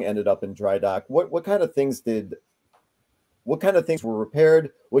Cassin Young ended up in dry dock, what kind of things were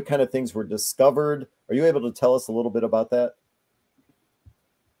repaired? What kind of things were discovered? Are you able to tell us a little bit about that?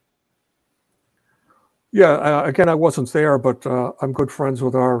 Yeah, again, I wasn't there, but I'm good friends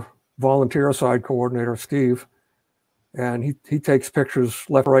with our volunteer side coordinator, Steve, and he takes pictures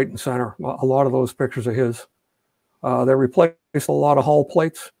left, right, and center. A lot of those pictures are his. They replaced a lot of hull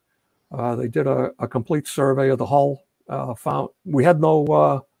plates. They did a complete survey of the hull. Found we had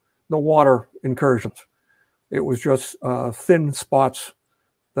no water incursions. It was just thin spots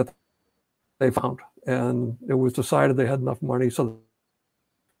that they found, and it was decided they had enough money, so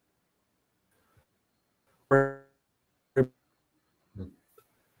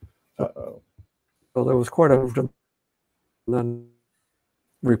Uh-oh. so there was quite a, and then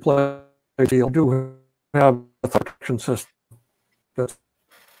replace. You do have a suction system that's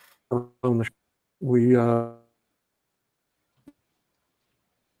around the. We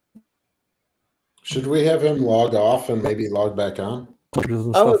should we have him log off and maybe log back on?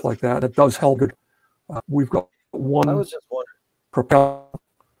 And stuff like that. It does help good. We've got one I was just wondering. propeller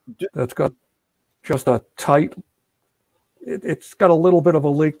that's got just a tight. It's got a little bit of a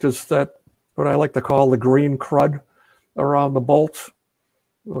leak. Just that what I like to call the green crud around the bolts,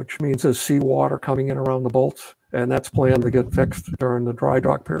 which means there's seawater coming in around the bolts, and that's planned to get fixed during the dry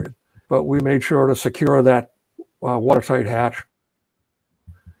dock period. But we made sure to secure that watertight hatch.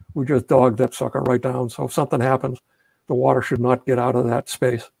 We just dogged that sucker right down. So if something happens, the water should not get out of that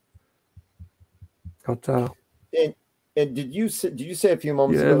space. But and did you say a few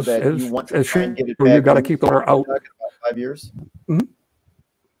moments ago that you want to try and get it back? You got to keep the water out. About 5 years. Mm-hmm.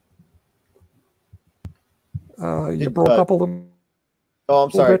 You broke up a little. Oh,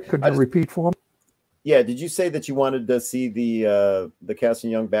 I'm sorry. Could you repeat for him? Yeah. Did you say that you wanted to see the Cassin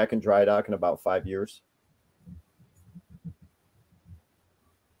Young back in dry dock in about 5 years?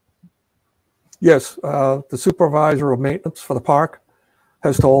 Yes. The supervisor of maintenance for the park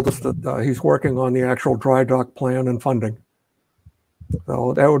has told us that he's working on the actual dry dock plan and funding.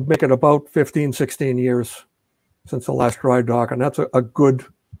 So that would make it about 15, 16 years since the last dry dock, and that's a good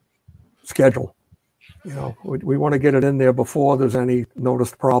schedule. You know, we want to get it in there before there's any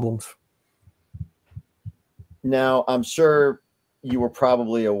noticed problems. Now, I'm sure you were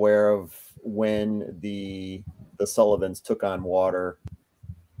probably aware of when the Sullivans took on water.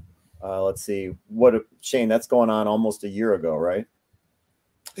 Let's see, Shane, that's going on almost a year ago, right?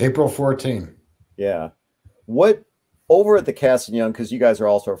 April 14. Yeah. What over at the Cassin Young, because you guys are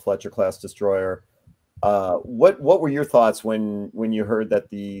also a Fletcher-class destroyer, what were your thoughts when you heard that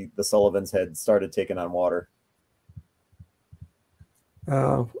the Sullivans had started taking on water?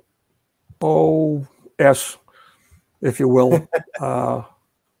 OS, if you will.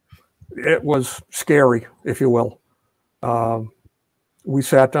 It was scary, if you will. We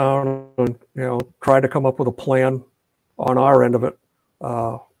sat down and tried to come up with a plan on our end of it.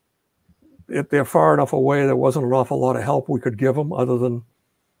 They're far enough away. There wasn't an awful lot of help we could give them other than,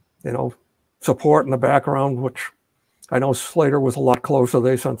 support in the background, which I know Slater was a lot closer.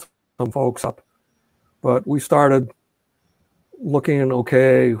 They sent some folks up, but we started looking,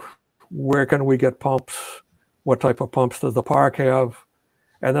 okay, where can we get pumps? What type of pumps does the park have?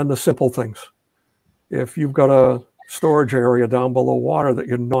 And then the simple things. If you've got a storage area down below water that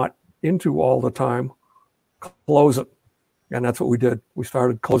you're not into all the time, close it. And that's what we did. We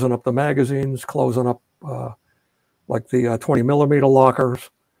started closing up the magazines, closing up like the 20 millimeter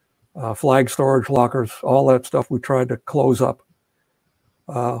lockers, flag storage lockers, all that stuff we tried to close up.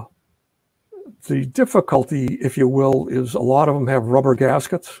 The difficulty, if you will, is a lot of them have rubber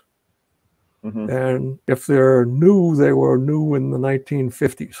gaskets. Mm-hmm. And if they're new, they were new in the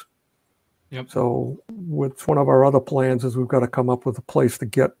 1950s. Yep. So with one of our other plans is we've got to come up with a place to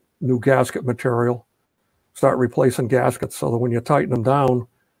get new gasket material, start replacing gaskets so that when you tighten them down,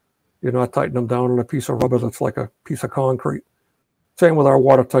 you're not tightening them down on a piece of rubber that's like a piece of concrete. Same with our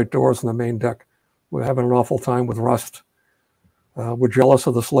watertight doors in the main deck. We're having an awful time with rust. We're jealous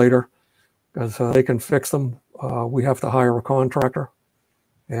of the Slater because they can fix them. We have to hire a contractor,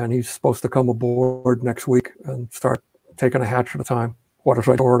 and he's supposed to come aboard next week and start taking a hatch at a time,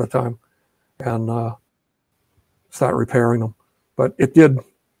 watertight door at a time, and start repairing them. But it did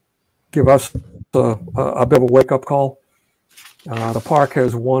give us a bit of a wake-up call. The park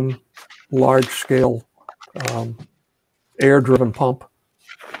has one large-scale air-driven pump.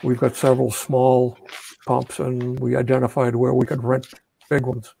 We've got several small pumps, and we identified where we could rent big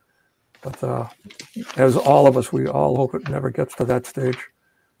ones. But as all of us, we all hope it never gets to that stage.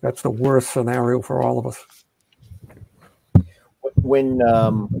 That's the worst scenario for all of us. When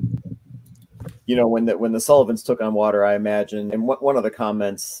when the Sullivans took on water, I imagine, and one of the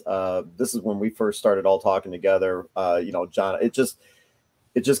comments, this is when we first started all talking together. John, it just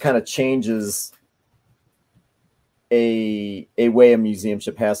kind of changes a way a museum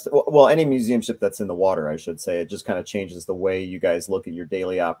ship has to, well, any museum ship that's in the water, I should say. It just kind of changes the way you guys look at your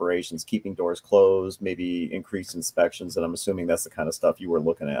daily operations, keeping doors closed, maybe increased inspections, and I'm assuming that's the kind of stuff you were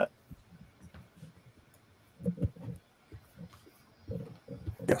looking at.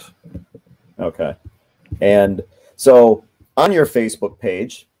 Yes. Okay. And so on your Facebook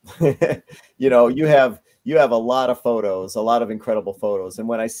page, you have a lot of photos, a lot of incredible photos. And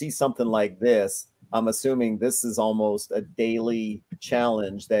when I see something like this, I'm assuming this is almost a daily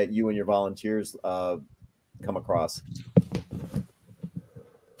challenge that you and your volunteers come across.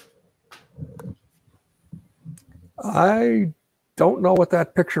 I don't know what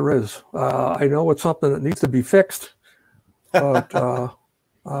that picture is. I know it's something that needs to be fixed, but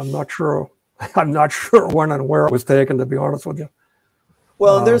I'm not sure. I'm not sure when and where it was taken, to be honest with you.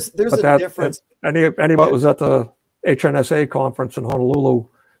 Well, there's a difference. Anybody that was at the HNSA conference in Honolulu,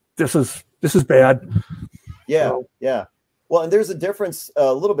 this is bad. Yeah, so, yeah. Well, and there's a difference,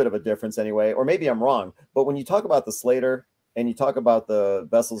 a little bit of a difference anyway, or maybe I'm wrong. But when you talk about the Slater and you talk about the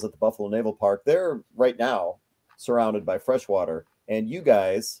vessels at the Buffalo Naval Park, they're right now surrounded by freshwater, and you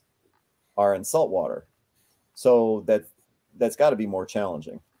guys are in saltwater. So that's got to be more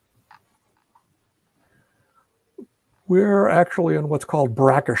challenging. We're actually in what's called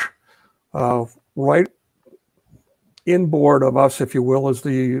brackish. Right inboard of us, if you will, is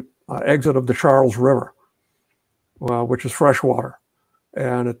the exit of the Charles River, which is freshwater.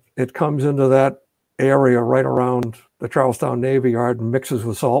 And it comes into that area right around the Charlestown Navy Yard and mixes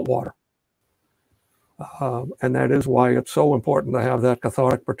with salt water. And that is why it's so important to have that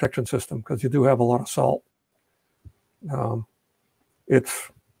cathodic protection system, because you do have a lot of salt. It's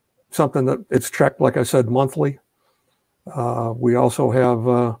something that it's checked, like I said, monthly. We also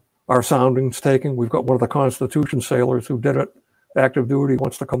have our soundings taken. We've got one of the Constitution sailors who did it active duty,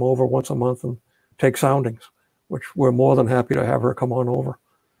 wants to come over once a month and take soundings, which we're more than happy to have her come on over.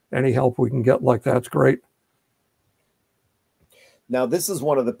 Any help we can get like that's great. Now, this is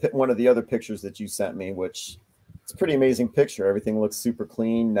one of the other pictures that you sent me, which it's a pretty amazing picture. Everything looks super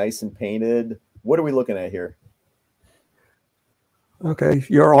clean, nice and painted. What are we looking at here? Okay,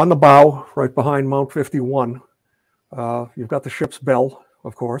 you're on the bow, right behind Mount 51. You've got the ship's bell,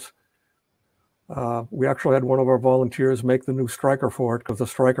 of course. We actually had one of our volunteers make the new striker for it because the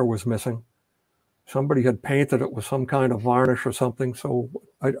striker was missing. Somebody had painted it with some kind of varnish or something. So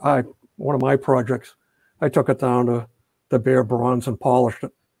one of my projects, I took it down to the bare bronze and polished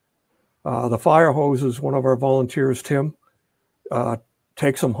it. The fire hoses, one of our volunteers, Tim,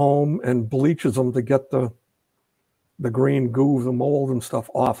 takes them home and bleaches them to get the green goo, the mold and stuff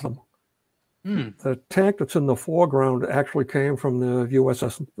off them. The tank that's in the foreground actually came from the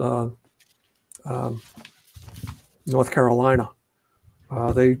USS North Carolina.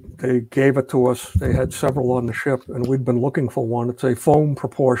 They gave it to us. They had several on the ship, and we'd been looking for one. It's a foam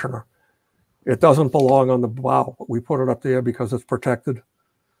proportioner. It doesn't belong on the bow, but we put it up there because it's protected.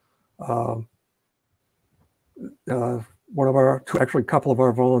 One of our, actually a couple of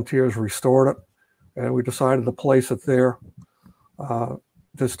our volunteers restored it, and we decided to place it there.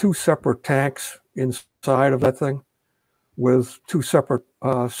 There's two separate tanks inside of that thing with two separate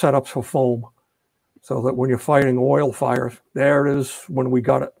setups for foam, so that when you're fighting oil fires, there it is when we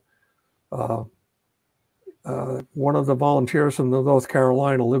got it. One of the volunteers from North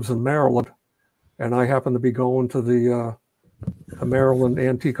Carolina lives in Maryland, and I happened to be going to the Maryland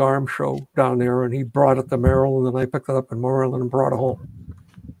Antique Arms Show down there, and he brought it to Maryland, and I picked it up in Maryland and brought it home.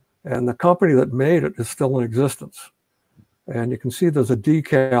 And the company that made it is still in existence. And you can see there's a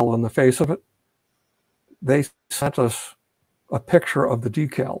decal on the face of it. They sent us a picture of the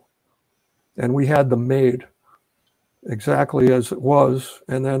decal, and we had them made exactly as it was.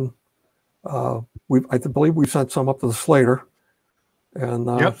 And then I believe we sent some up to the Slater and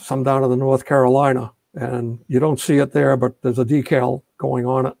some down to the North Carolina. And you don't see it there, but there's a decal going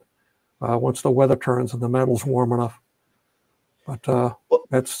on it once the weather turns and the metal's warm enough. But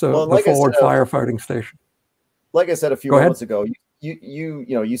that's the forward firefighting station. Like I said a few moments ago,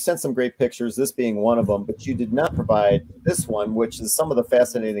 you sent some great pictures, this being one of them, but you did not provide this one, which is some of the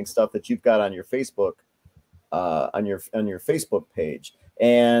fascinating stuff that you've got on your Facebook, on your Facebook page.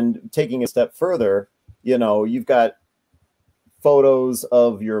 And taking a step further, you've got photos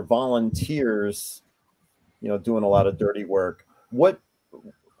of your volunteers, doing a lot of dirty work. What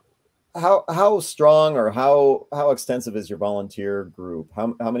how strong or how extensive is your volunteer group?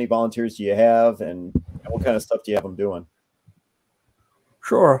 How many volunteers do you have, and what kind of stuff do you have them doing?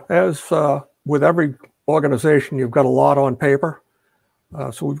 Sure. As with every organization, you've got a lot on paper.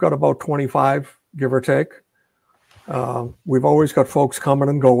 So we've got about 25, give or take. We've always got folks coming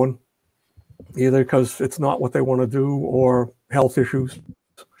and going, either because it's not what they want to do or health issues.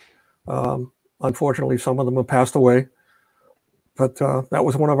 Unfortunately, some of them have passed away. But that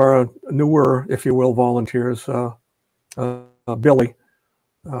was one of our newer, if you will, volunteers, Billy.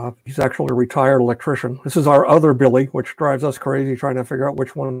 He's actually a retired electrician. This is our other Billy, which drives us crazy trying to figure out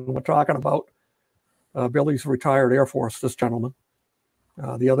which one we're talking about. Billy's retired Air Force, this gentleman.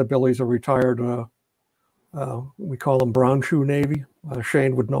 The other Billy's a retired, we call them brown shoe Navy.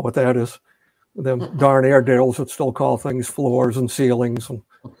 Shane would know what that is. Them darn Airedales that still call things floors and ceilings. And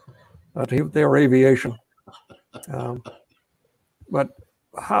they're aviation. But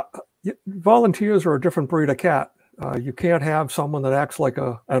volunteers are a different breed of cat. You can't have someone that acts like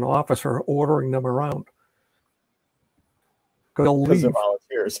an officer ordering them around. Because they'll leave. They're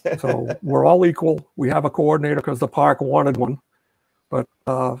volunteers. So we're all equal. We have a coordinator because the park wanted one. But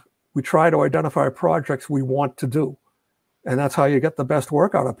we try to identify projects we want to do. And that's how you get the best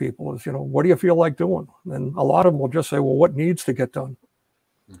work out of people is, what do you feel like doing? And a lot of them will just say, well, what needs to get done?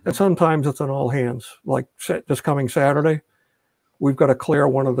 Mm-hmm. And sometimes it's on all hands. Like this coming Saturday, we've got to clear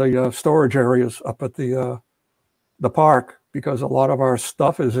one of the storage areas up at the park because a lot of our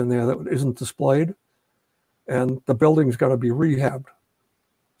stuff is in there that isn't displayed. And the building's got to be rehabbed.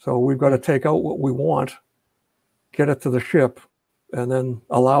 So we've got to take out what we want, get it to the ship, and then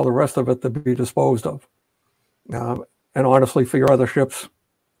allow the rest of it to be disposed of. And honestly, for your other ships,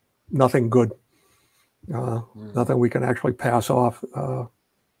 nothing good. Nothing we can actually pass off.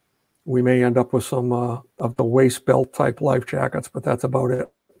 We may end up with some of the waist belt type life jackets, but that's about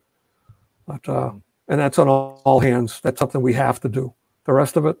it. But, and that's on all hands. That's something we have to do. The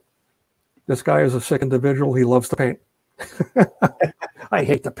rest of it, this guy is a sick individual. He loves to paint. I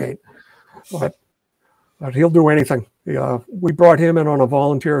hate to paint, but he'll do anything. We brought him in on a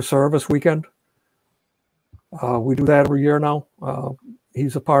volunteer service weekend. We do that every year now.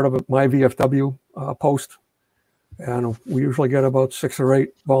 He's a part of my VFW post. And we usually get about 6 or 8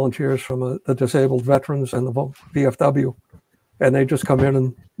 volunteers from the disabled veterans and the VFW. And they just come in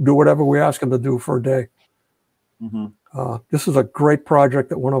and do whatever we ask them to do for a day. Mm-hmm. This is a great project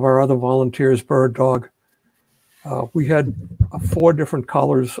that one of our other volunteers, Bird Dog, we had 4 different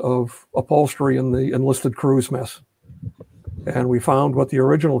colors of upholstery in the enlisted crew's mess. And we found what the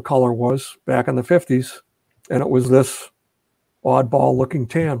original color was back in the 50s. And it was this oddball looking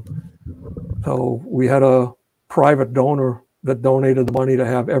tan. So we had a private donor that donated the money to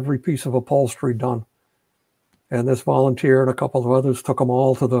have every piece of upholstery done. And this volunteer and a couple of others took them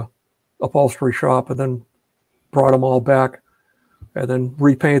all to the upholstery shop and then brought them all back and then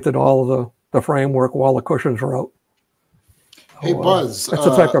repainted all of the framework while the cushions were out. Hey, Buzz. That's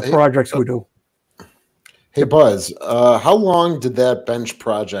the type of projects we do. Hey, Buzz, how long did that bench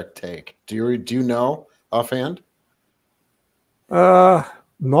project take? Do you know offhand?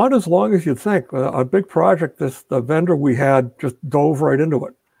 Not as long as you'd think. A big project, the vendor we had just dove right into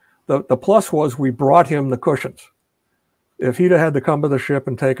it. The plus was we brought him the cushions. If he'd have had to come to the ship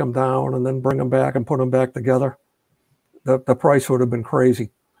and take them down and then bring them back and put them back together, the price would have been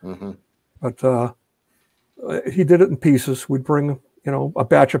crazy. Mm-hmm. But he did it in pieces. We'd bring, a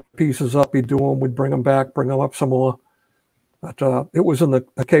batch of pieces up. He'd do them. We'd bring them back, bring them up some more. But it was in the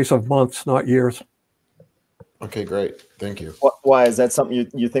case of months, not years. Okay, great. Thank you. Why is that something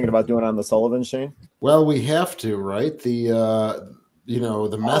you're thinking about doing on the Sullivan, Shane? Well, we have to, right? The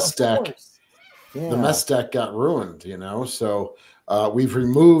mess deck. Yeah. The mess deck got ruined, So we've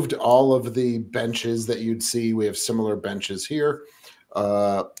removed all of the benches that you'd see. We have similar benches here,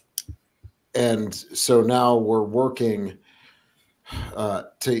 and so now we're working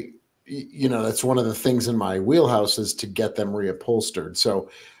to. That's one of the things in my wheelhouse is to get them reupholstered. So.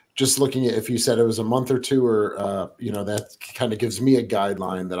 Just looking at if you said it was a month or two or, that kind of gives me a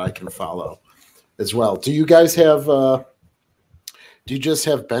guideline that I can follow as well. Do you guys have, do you just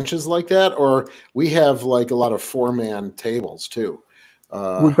have benches like that? Or we have like a lot of 4-man tables too?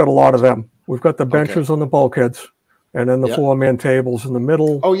 We've got a lot of them. We've got the benches on the bulkheads and then the 4-man tables in the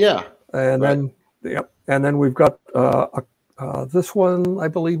middle. Oh, yeah. And then we've got this one, I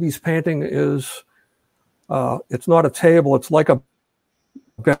believe he's painting is, it's not a table. It's like a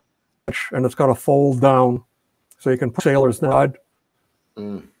bench, and it's got to fold down so you can put sailors side.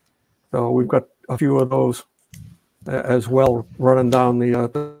 So we've got a few of those as well running down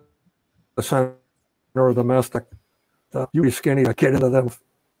the center of the mess deck. You be skinny to get into them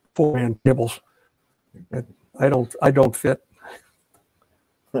 4-man tables. I don't fit.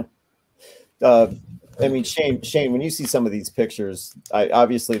 I mean, Shane, when you see some of these pictures,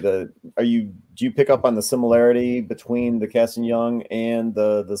 obviously do you pick up on the similarity between the Cassin Young and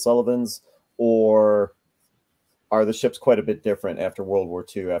the Sullivans, or are the ships quite a bit different after World War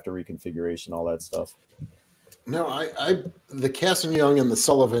II, after reconfiguration, all that stuff? No, the Cassin Young and the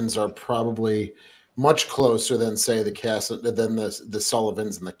Sullivans are probably much closer than, say, the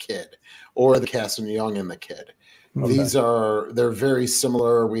Sullivans and the Kidd, or the Cassin Young and the Kidd. Okay. They're very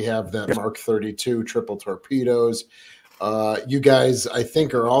similar. We have that Mark 32 triple torpedoes. You guys, I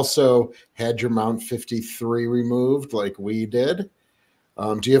think, are also had your Mount 53 removed like we did.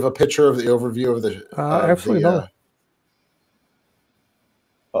 Do you have a picture of the overview of the? Actually, no.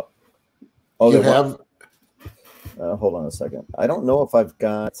 You have. Hold on a second. I don't know if I've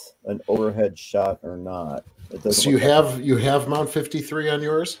got an overhead shot or not. So you have Mount 53 on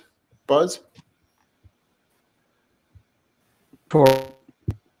yours, Buzz?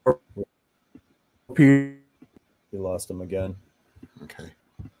 We lost him again. Okay.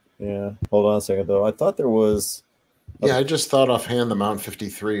 Yeah. Hold on a second, though. I thought there was. Yeah, I just thought offhand the Mount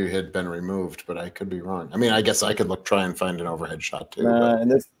 53 had been removed, but I could be wrong. I mean, I guess I could try and find an overhead shot too.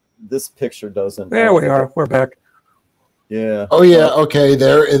 And this picture doesn't. There we are. We're back. Yeah. Oh yeah. Okay.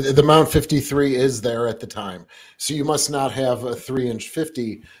 There, the Mount 53 is there at the time, so you must not have a 3-inch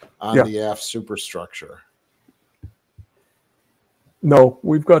 50 on the aft superstructure. No,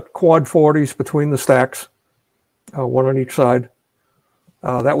 we've got quad 40s between the stacks, one on each side.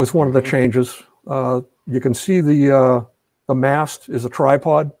 That was one of the changes. You can see the mast is a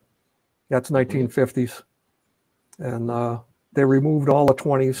tripod. That's 1950s, and they removed all the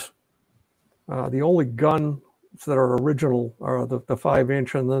 20s. The only gun that are original are the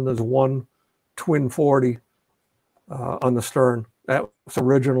 5-inch, and then there's one twin 40 on the stern. That was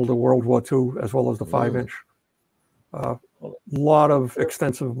original to World War II, as well as the 5-inch. A lot of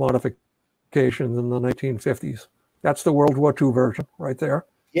extensive modifications in the 1950s. That's the World War II version right there.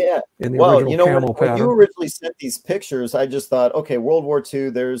 Yeah. In the original camo when pattern. you originally sent these pictures, I just thought, okay, World War II,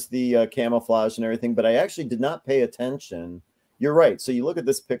 there's the camouflage and everything, but I actually did not pay attention. You're right. So you look at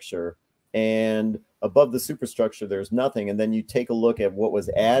this picture, and above the superstructure, there's nothing. And then you take a look at what was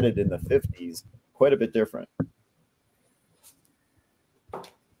added in the 50s, quite a bit different.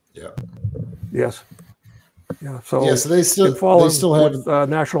 Yeah. Yes. Yeah. So they still have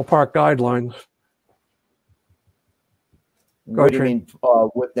National Park guidelines. What do you mean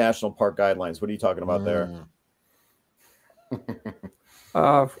with National Park guidelines? What are you talking about there?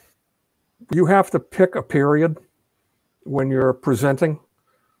 You have to pick a period when you're presenting.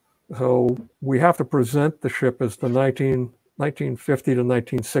 So we have to present the ship as the 1950 to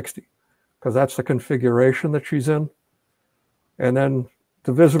 1960, because that's the configuration that she's in. And then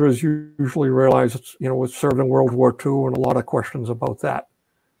the visitors usually realize it's, it was served in World War II, and a lot of questions about that.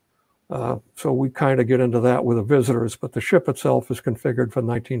 So we kind of get into that with the visitors, but the ship itself is configured for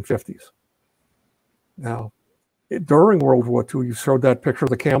 1950s. Now, during World War II, you showed that picture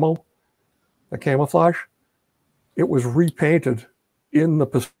of the camouflage. It was repainted in the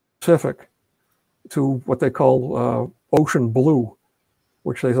Pacific to what they call ocean blue,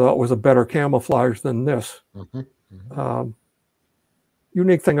 which they thought was a better camouflage than this.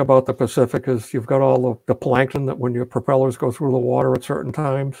 Unique thing about the Pacific is you've got all the plankton that when your propellers go through the water at certain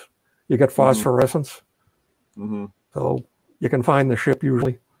times, you get phosphorescence. So you can find the ship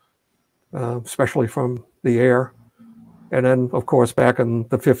usually, especially from the air. And then, of course, back in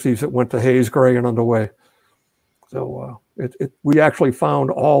the 50s, it went to haze gray and underway. So we actually found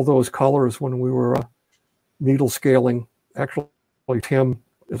all those colors when we were needle scaling. Actually, Tim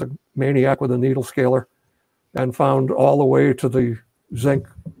is a maniac with a needle scaler, and found all the way to the zinc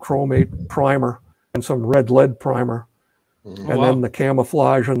chromate primer and some red lead primer. And then the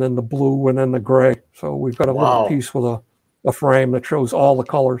camouflage, and then the blue, and then the gray. So we've got a little piece with a frame that shows all the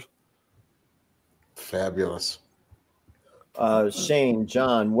colors. Fabulous. Shane,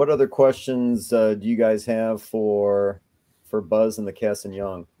 John, what other questions do you guys have for Buzz and the Cassin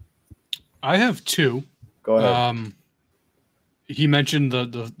Young? I have two. Go ahead. He mentioned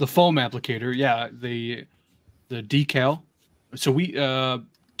the foam applicator. Yeah, the decal. So we top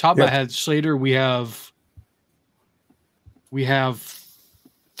of my head, Slater, we have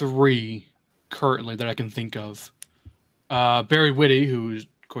 3 currently that I can think of. Barry Whitty, who of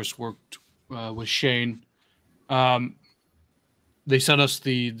course worked with Shane. They sent us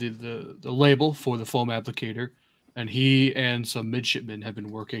the label for the foam applicator, and he and some midshipmen have been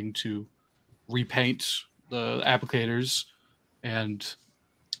working to repaint the applicators and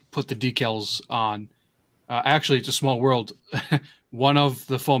put the decals on. Actually, it's a small world. One of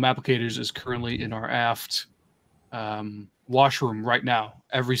the foam applicators is currently in our aft washroom right now.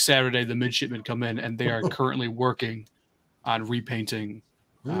 Every Saturday, the midshipmen come in, and they are currently working on repainting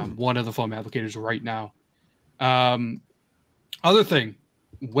one of the foam applicators right now. Other thing,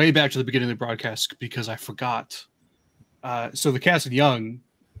 way back to the beginning of the broadcast, because I forgot. So the Cassin Young,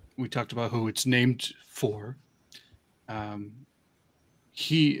 we talked about who it's named for. When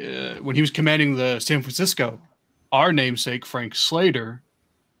he was commanding the San Francisco, our namesake, Frank Slater,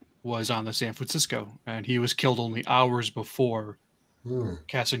 was on the San Francisco, and he was killed only hours before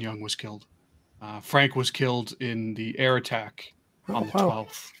Cassin Young was killed. Frank was killed in the air attack on the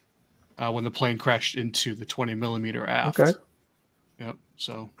 12th when the plane crashed into the 20mm aft. Okay. Yep.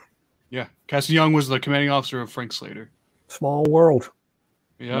 So, yeah, Cassin Young was the commanding officer of Frank Slater. Small world.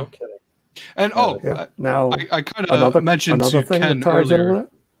 Yeah. Okay. And now I kind of mentioned to Ken earlier.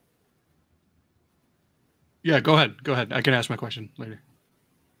 Yeah, go ahead. Go ahead. I can ask my question later.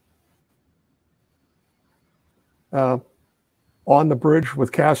 On the bridge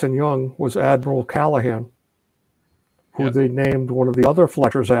with Cassin Young was Admiral Callahan, who they named one of the other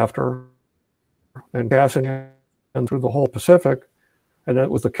Fletchers after, and Cassin Young through the whole Pacific, and it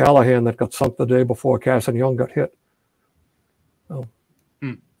was the Callahan that got sunk the day before Cassin Young got hit. So,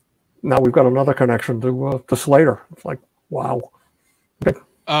 now we've got another connection to Slater. It's like, wow.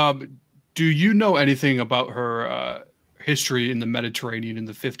 Do you know anything about her history in the Mediterranean in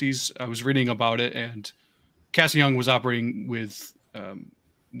the 50s? I was reading about it, and Cassin Young was operating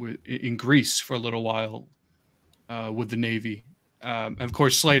in Greece for a little while with the Navy. And of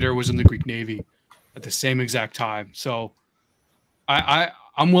course, Slater was in the Greek Navy at the same exact time. So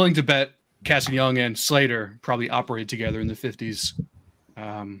I'm willing to bet Cassin Young and Slater probably operated together in the 50s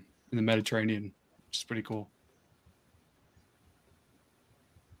in the Mediterranean, which is pretty cool.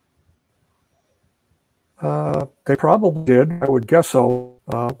 They probably did. I would guess so.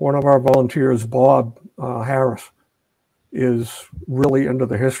 One of our volunteers, Bob Harris, is really into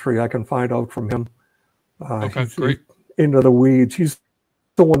the history. I can find out from him. He's great. Into the weeds. He's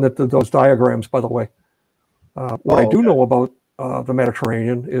the one that did those diagrams, by the way. What I do know about the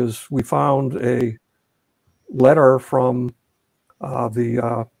Mediterranean is we found a letter from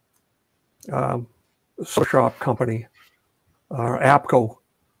the soda shop company, APCO,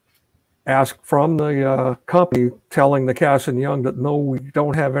 asked from the company telling the Cassin Young that no, we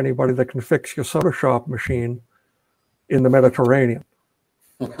don't have anybody that can fix your soda shop machine in the Mediterranean.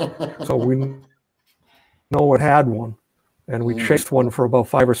 So we know it had one, and we chased one for about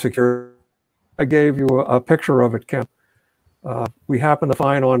 5 or 6 years. I gave you a picture of it, Ken. We happened to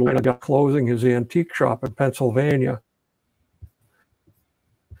find online a guy closing his antique shop in Pennsylvania.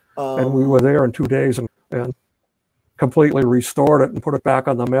 And we were there in 2 days and completely restored it and put it back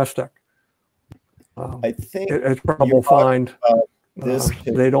on the mess deck. I think it's probable find.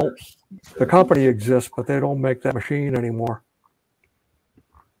 They don't. The company exists, but they don't make that machine anymore.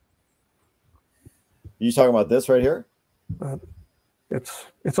 You talking about this right here?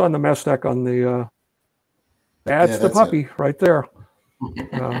 It's on the mess deck on the. That's the puppy right there.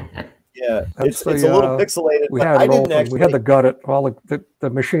 Yeah, it's a little pixelated. We had we had to gut it, all the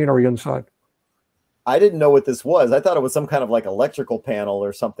machinery inside. I didn't know what this was. I thought it was some kind of like electrical panel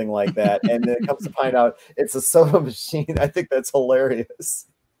or something like that. And then it comes to find out it's a soda machine. I think that's hilarious.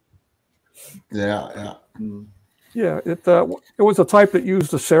 Yeah. Yeah, it was a type that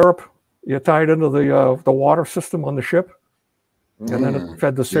used the syrup. You tie it into the water system on the ship, and then it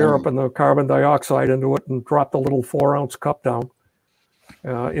fed the syrup and the carbon dioxide into it and dropped a little 4-ounce cup down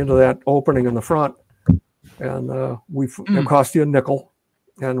into that opening in the front. And it cost you a nickel.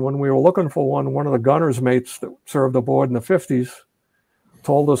 And when we were looking for one of the gunner's mates that served aboard in the 50s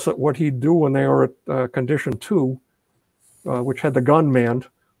told us that what he'd do when they were at Condition 2, which had the gun manned,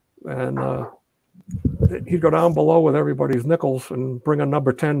 and he'd go down below with everybody's nickels and bring a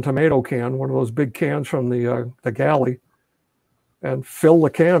number 10 tomato can, one of those big cans from the galley, and fill the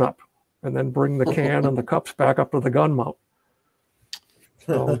can up, and then bring the can and the cups back up to the gun mount.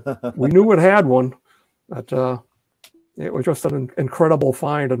 So we knew it had one, but it was just an incredible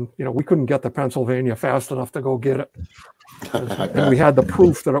find, and we couldn't get to Pennsylvania fast enough to go get it. And we had the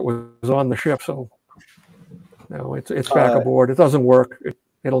proof that it was on the ship, so it's back aboard. It doesn't work.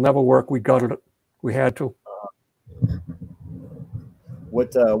 It'll never work. We gutted it. We had to.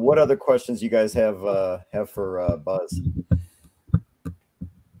 What other questions you guys have for Buzz?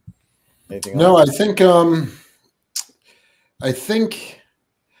 Anything else? No, I think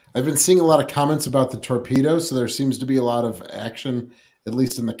I've been seeing a lot of comments about the torpedoes, so there seems to be a lot of action, at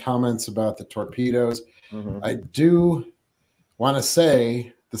least in the comments about the torpedoes. I do want to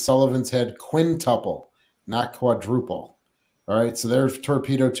say the Sullivans had quintuple not quadruple. All right, so their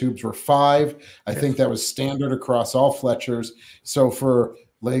torpedo tubes were 5. I think that was standard across all Fletchers. So for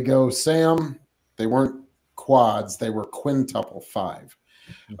Lego Sam, they weren't quads, they were quintuple 5.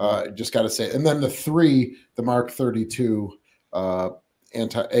 Just got to say. And then the 3, the Mark 32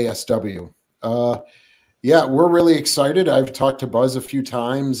 anti-ASW. Yeah, we're really excited. I've talked to Buzz a few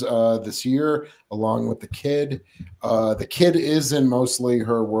times this year, along with the kid. The kid is in mostly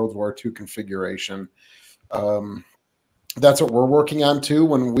her World War II configuration. That's what we're working on too.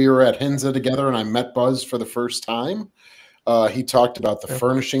 When we were at Hinza together and I met Buzz for the first time, he talked about the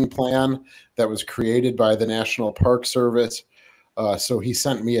furnishing plan that was created by the National Park Service. So he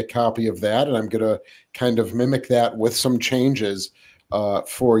sent me a copy of that, and I'm going to kind of mimic that with some changes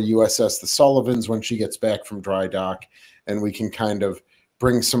for USS the Sullivans when she gets back from dry dock, and we can kind of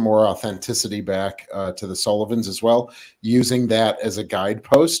bring some more authenticity back to the Sullivans as well, using that as a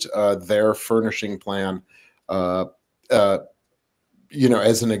guidepost, their furnishing plan, you know,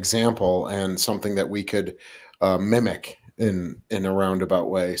 as an example and something that we could mimic in a roundabout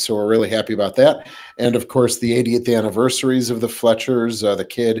way. So we're really happy about that. And of course, the 80th anniversaries of the Fletchers, the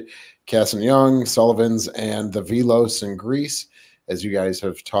Kid, Cassin Young, Sullivans, and the Velos in Greece, as you guys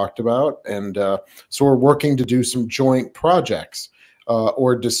have talked about. And so we're working to do some joint projects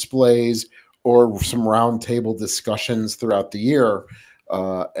or displays or some roundtable discussions throughout the year.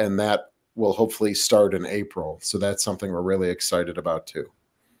 And that will hopefully start in April. So that's something we're really excited about too.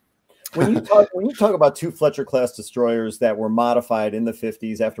 When you talk about 2 Fletcher-class destroyers that were modified in the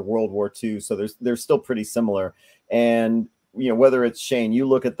 50s after World War II, so they're still pretty similar. And you know, whether it's Shane, you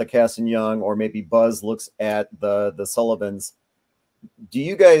look at the Cassin Young, or maybe Buzz looks at the Sullivans. Do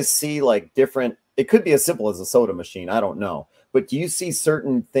you guys see like different? It could be as simple as a soda machine. I don't know, but do you see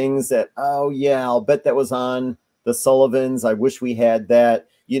certain things that, oh yeah, I'll bet that was on the Sullivans. I wish we had that.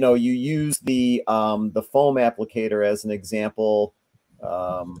 You know, you use the foam applicator as an example.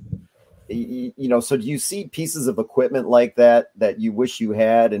 You know, so do you see pieces of equipment like that you wish you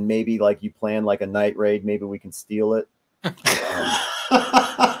had, and maybe like you plan like a night raid, maybe we can steal it? You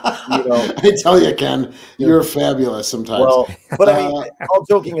know, I tell you, Ken, you're fabulous sometimes. Well, but I mean, all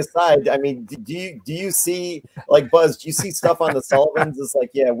joking aside, I mean, do you see, like, Buzz, do you see stuff on the Sullivans? It's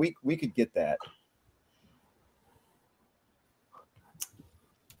like, yeah, we could get that.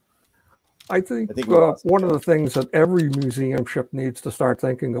 I think one of the things that every museum ship needs to start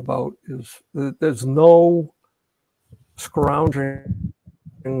thinking about is that there's no scrounging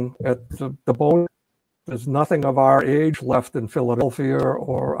at the bone. There's nothing of our age left in Philadelphia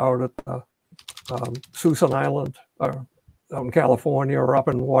or out at Susan Island or out in California or up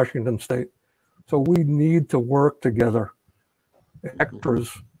in Washington State. So we need to work together,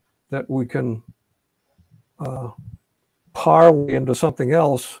 actors that we can parlay into something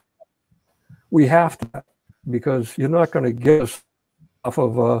else. We have to, because you're not going to get us off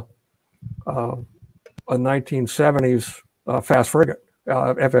of a 1970s fast frigate,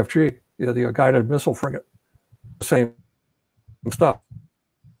 FFG, the guided missile frigate. Same stuff.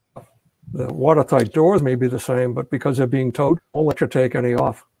 The watertight doors may be the same, but because they're being towed, won't let you take any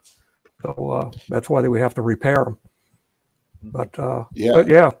off. So that's why we have to repair them. But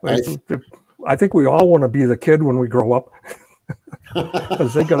I think we all want to be the kid when we grow up,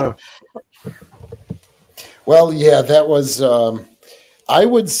 because they're gonna. Well, yeah, that was. I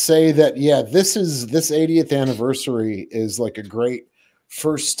would say that this 80th anniversary is like a great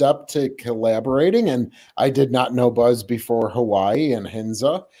first step to collaborating. And I did not know Buzz before Hawaii and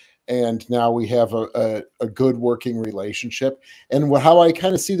Hinza, and now we have a good working relationship. And how I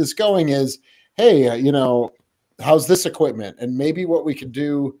kind of see this going is, hey, you know, how's this equipment, and maybe what we could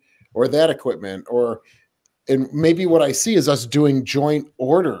do, or that equipment, and maybe what I see is us doing joint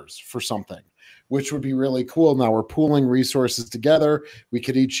orders for something, which would be really cool. Now we're pooling resources together. We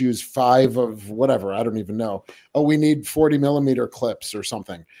could each use 5 of whatever, I don't even know. Oh, we need 40mm clips or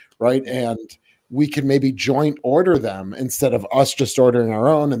something, right? And we could maybe joint order them instead of us just ordering our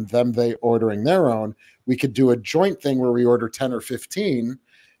own and they ordering their own. We could do a joint thing where we order 10 or 15,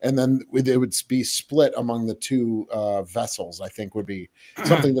 and then it would be split among the 2 vessels. I think would be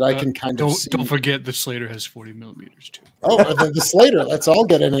something that I can kind of see. Don't forget the Slater has 40mm too. Oh, the Slater. Let's all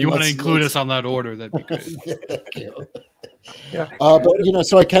get in. You want to include us on that order? That'd be great. Yeah. But you know,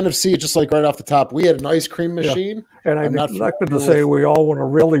 so I kind of see it just like right off the top. We had an ice cream machine, and I neglected to say we all want to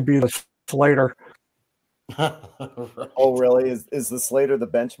really be the Slater. Right. Oh, really? Is the Slater the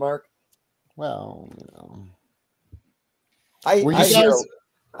benchmark? Well, you know, I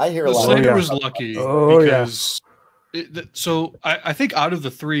hear a the lot. Slater was lucky because so I think out of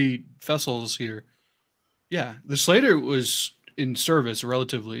the 3 vessels here, the Slater was in service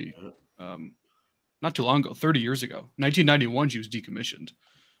relatively not too long ago, 30 years ago. 1991, she was decommissioned.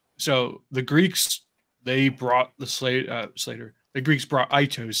 So the Greeks, they brought the Slater. The Greeks brought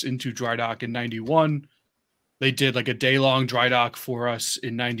Itos into dry dock in 91. They did like a day-long dry dock for us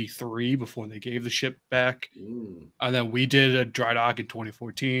in 93 before they gave the ship back. And then we did a dry dock in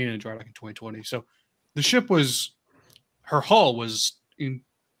 2014 and a dry dock in 2020. So the ship her hull was in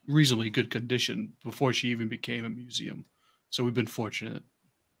reasonably good condition before she even became a museum. So we've been fortunate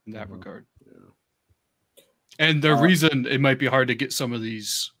in that regard. Yeah. And the reason it might be hard to get some of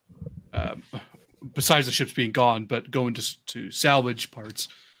these, besides the ships being gone, but going to salvage parts,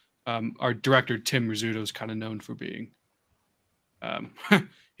 our director, Tim Rizzuto, is kind of known for being,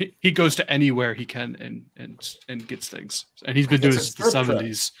 he goes to anywhere he can and gets things. And he's been doing this since the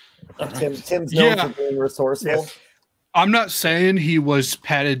 70s. Tim's known for being resourceful. Yes. I'm not saying he was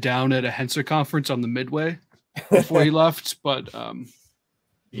patted down at a Henser conference on the Midway before he left, but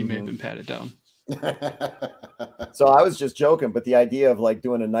he may have been patted down. So I was just joking, but the idea of like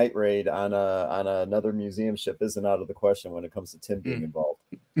doing a night raid on another museum ship isn't out of the question when it comes to Tim being involved.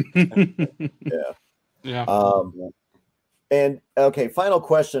 Yeah. And okay, final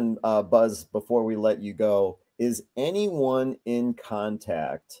question, Buzz, before we let you go. Is anyone in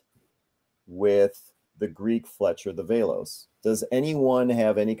contact with the Greek Fletcher, the Velos? Does anyone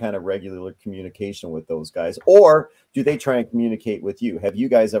have any kind of regular communication with those guys? Or do they try and communicate with you? Have you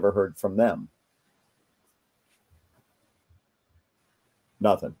guys ever heard from them?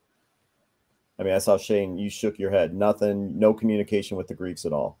 Nothing. I mean, I saw Shane, you shook your head. Nothing, no communication with the Greeks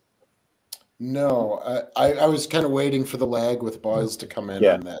at all. No, I was kind of waiting for the lag with Buzz to come in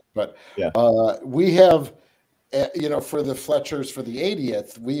on that. But we have, for the Fletchers for the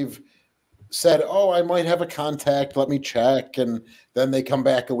 80th, we've said, oh, I might have a contact, let me check. And then they come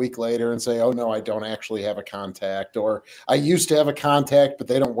back a week later and say, oh, no, I don't actually have a contact. Or I used to have a contact, but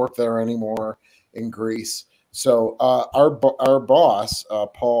they don't work there anymore in Greece. So our boss,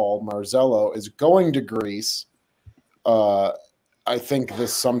 Paul Marzello, is going to Greece, I think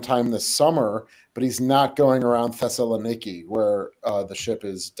sometime this summer, but he's not going around Thessaloniki where the ship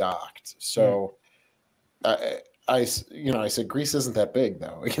is docked. So I said, Greece isn't that big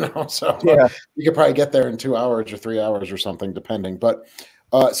though, so you could probably get there in 2 hours or 3 hours or something, depending. But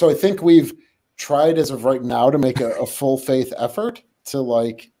so I think we've tried as of right now to make a full faith effort to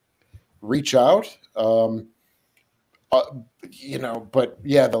like reach out. But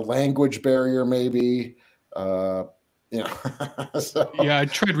yeah, the language barrier maybe, so. Yeah, I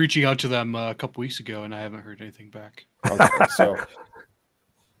tried reaching out to them a couple weeks ago and I haven't heard anything back. Okay, so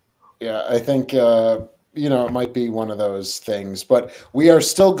yeah, I think, it might be one of those things, but we are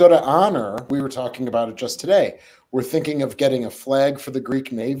still going to honor, we were talking about it just today. We're thinking of getting a flag for the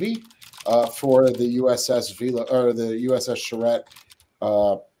Greek Navy for the USS Velo or the USS Charette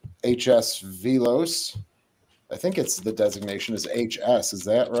HS Velos. I think it's the designation is HS. Is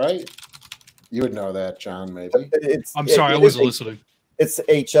that right? You would know that, John, maybe. I'm sorry, I wasn't listening. It's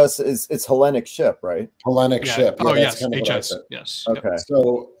HS, it's Hellenic ship, right? Hellenic ship. Yeah, yes, HS. Yes. Okay. Yep.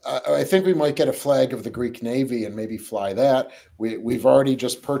 So I think we might get a flag of the Greek Navy and maybe fly that. We've already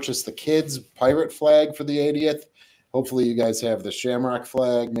just purchased the kids' pirate flag for the 80th. Hopefully you guys have the Shamrock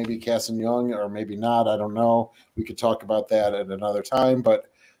flag, maybe Cassin Young, or maybe not. I don't know. We could talk about that at another time. But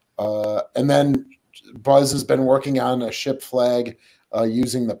and then Buzz has been working on a ship flag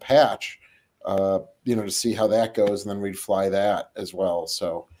using the patch, to see how that goes, and then we'd fly that as well.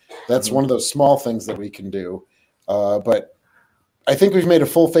 So that's one of those small things that we can do. But I think we've made a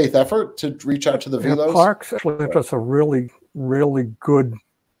full faith effort to reach out to the Velos. Parks actually does a really, really good.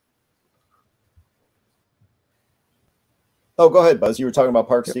 Oh, go ahead, Buzz. You were talking about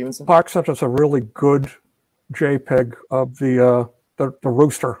Park Stevenson. Park sent us a really good JPEG of the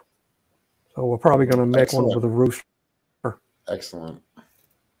rooster. So we're probably going to make one with a rooster. Excellent.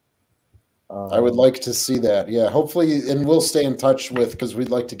 I would like to see that. Yeah, hopefully, and we'll stay in touch because we'd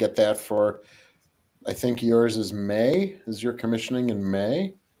like to get that for, I think yours is May. Is your commissioning in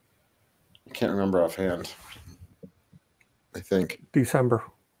May? I can't remember offhand. I think. December.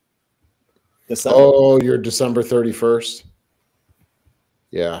 Oh, you're December 31st?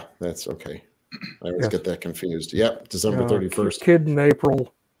 Yeah, that's okay. I always get that confused. Yep, December 31st. Kid in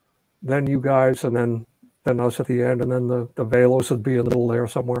April, then you guys, and then us at the end, and then the Velos would be in the middle there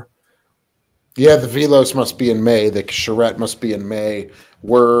somewhere. Yeah, the Velos must be in May. The Charette must be in May.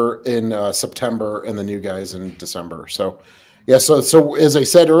 We're in September, and the new guys in December. So, yeah. So as I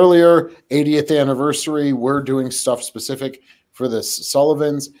said earlier, 80th anniversary. We're doing stuff specific for the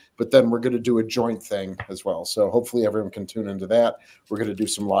Sullivans, but then we're going to do a joint thing as well. So hopefully everyone can tune into that. We're going to do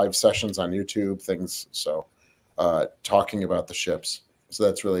some live sessions on YouTube, things. So talking about the ships. So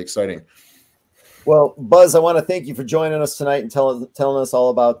that's really exciting. Well, Buzz, I want to thank you for joining us tonight and telling us all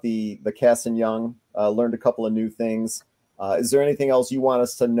about the Cassin Young. Learned a couple of new things. Is there anything else you want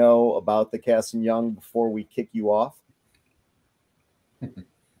us to know about the Cassin Young before we kick you off?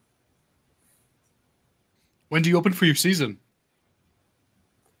 When do you open for your season?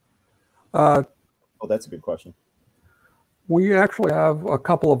 Oh, that's a good question. We actually have a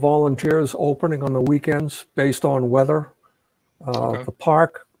couple of volunteers opening on the weekends based on weather. Okay. The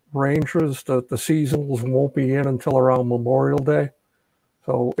park rangers, the seasonals won't be in until around Memorial Day.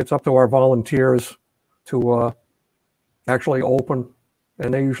 So it's up to our volunteers to actually open.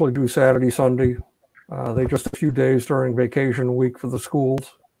 And they usually do Saturday, Sunday. They just a few days during vacation week for the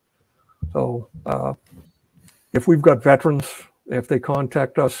schools. So if we've got veterans, if they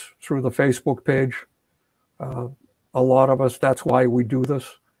contact us through the Facebook page, a lot of us, that's why we do this.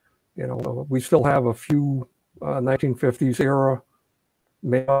 You know, we still have a few 1950s era,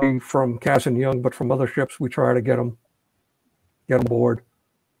 maybe from Cassin Young, but from other ships, we try to get them aboard.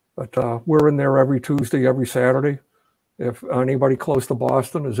 But we're in there every Tuesday, every Saturday. If anybody close to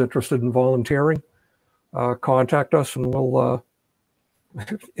Boston is interested in volunteering, contact us and we'll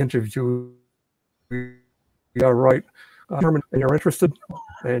interview. Yeah, right. And you're interested,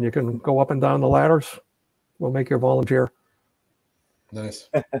 and you can go up and down the ladders. We'll make you a volunteer. Nice.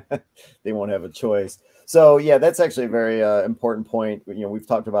 They won't have a choice. So yeah, that's actually a very important point. You know, we've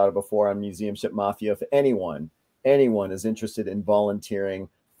talked about it before on Museum Ship Mafia. If anyone is interested in volunteering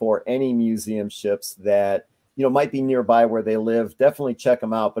for any museum ships that, you know, might be nearby where they live, definitely check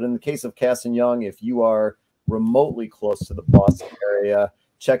them out. But in the case of Cassin Young, if you are remotely close to the Boston area,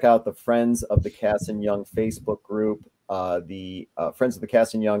 check out the Friends of the Cassin Young Facebook group, the Friends of the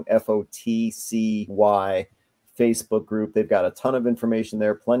Cassin Young FOTCY Facebook group. They've got a ton of information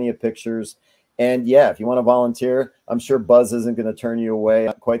there, plenty of pictures. And yeah, if you want to volunteer, I'm sure Buzz isn't going to turn you away.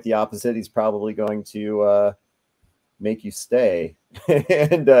 Quite the opposite. He's probably going to make you stay.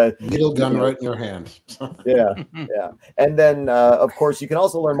 And needle gun right in your hand. Yeah. And then, of course, you can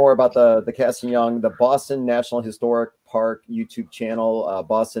also learn more about the Cassin Young, the Boston National Historic Park YouTube channel,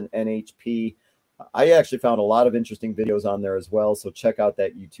 Boston NHP. I actually found a lot of interesting videos on there as well, so check out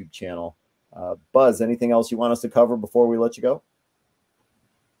that YouTube channel. Buzz, anything else you want us to cover before we let you go?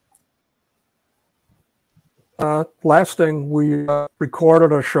 Last thing, we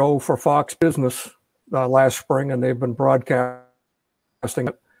recorded a show for Fox Business last spring, and they've been broadcasting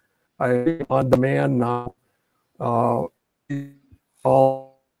it on demand now.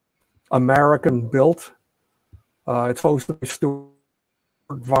 All American built. It's hosted by Stuart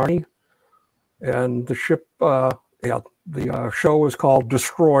Varney, and the ship, the show is called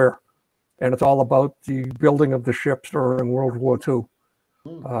Destroyer, and it's all about the building of the ships during World War II.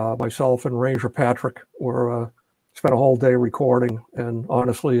 Myself and Ranger Patrick were spent a whole day recording, and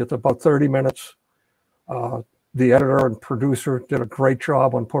honestly, it's about 30 minutes. The editor and producer did a great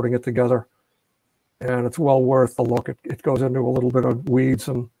job on putting it together, and it's well worth the look. It goes into a little bit of weeds,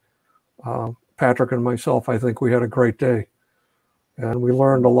 and Patrick and myself, I think we had a great day, and we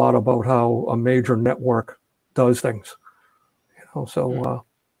learned a lot about how a major network does things. You know, so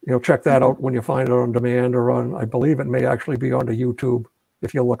you know, check that out when you find it on demand, or on, I believe it may actually be on the YouTube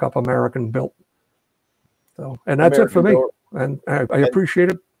if you look up American Built. So, and that's American it for me. Built. And I appreciate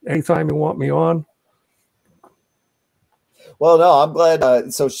it. Anytime you want me on. Well, no, I'm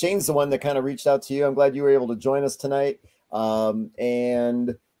glad. So Shane's the one that kind of reached out to you. I'm glad you were able to join us tonight. And,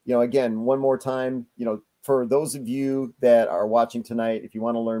 you know, again, one more time, you know, for those of you that are watching tonight, if you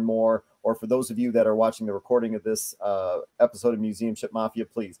want to learn more, or for those of you that are watching the recording of this episode of Museum Ship Mafia,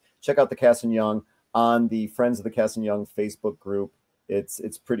 please check out the Cassin Young on the Friends of the Cassin Young Facebook group.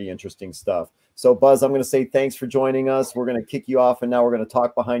 It's pretty interesting stuff. So, Buzz, I'm going to say thanks for joining us. We're going to kick you off, and now we're going to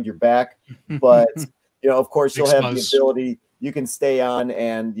talk behind your back. But, you know, of course, you'll have the ability. You can stay on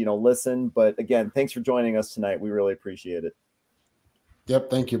and, you know, listen. But, again, thanks for joining us tonight. We really appreciate it. Yep.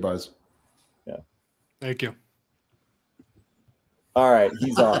 Thank you, Buzz. Yeah. Thank you. All right.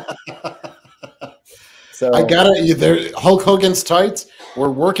 He's on. So I got it. There, Hulk Hogan's tights.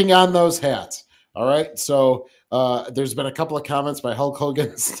 We're working on those hats. All right. So there's been a couple of comments by Hulk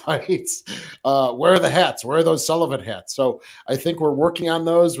Hogan's tights. Where are the hats? Where are those Sullivan hats? So I think we're working on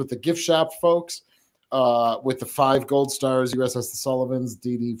those with the gift shop folks, with the 5 gold stars, USS the Sullivans,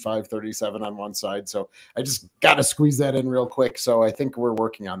 DD 537 on one side. So I just got to squeeze that in real quick. So I think we're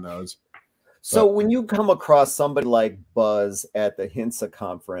working on those. So when you come across somebody like Buzz at the HINSA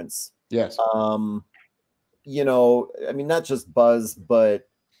conference, yes, you know, I mean, not just Buzz, but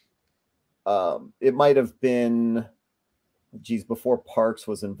it might have been, geez, before Parks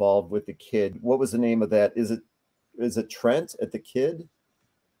was involved with the Kid. What was the name of that? Is it Trent at the Kid?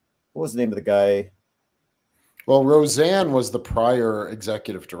 what was the name of the guy? Well, Roseanne was the prior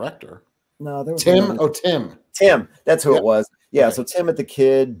executive director. No, there was Tim. Oh, Tim. Tim. That's who Yep. it was. Yeah. Okay. So Tim at the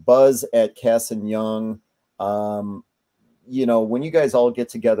Kid, Buzz at Cassin Young. You know, when you guys all get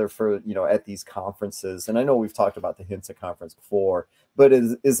together for, you know, at these conferences, and I know we've talked about the HINSA conference before, but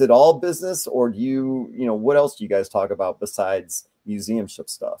is it all business, or do you know, what else do you guys talk about besides museumship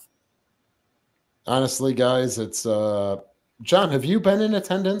stuff? Honestly, guys, it's John, have you been in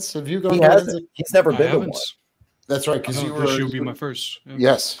attendance? Have you gone? He hasn't. He's never been to one. That's right, because you were. This would be my first. Yeah.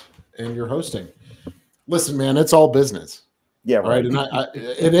 Yes, and you're hosting. Listen, man, it's all business. Yeah, right. And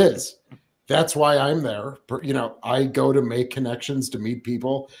it is. That's why I'm there. You know, I go to make connections, to meet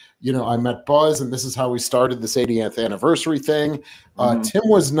people. You know, I met Buzz, and this is how we started this 80th anniversary thing. Tim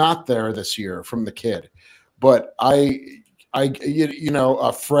was not there this year from the Kid, but you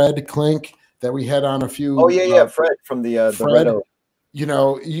know, Fred Klink that we had on a few. Oh yeah, Fred from the Fred. Red Oak. You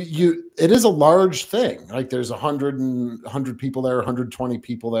know, it is a large thing. Like there's 100 people there, 120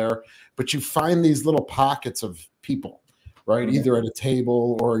 people there, but you find these little pockets of people, right? Mm-hmm. Either at a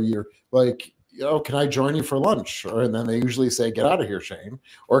table or you're like, you know, can I join you for lunch? And then they usually say, get out of here, Shane.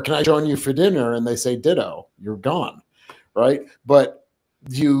 Or can I join you for dinner? And they say, ditto, you're gone, right? But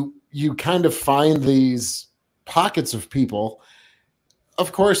you kind of find these pockets of people.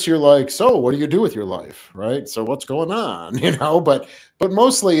 Of course, you're like, so what do you do with your life, right? So what's going on, you know? But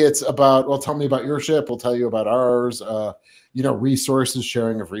mostly it's about, well, tell me about your ship. We'll tell you about ours. You know, resources,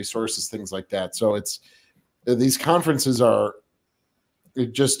 sharing of resources, things like that. So these conferences are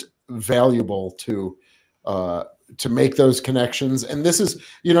just valuable to make those connections. And this is,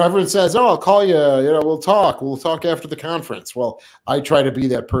 you know, everyone says, oh, I'll call you, you know, we'll talk after the conference. Well, I try to be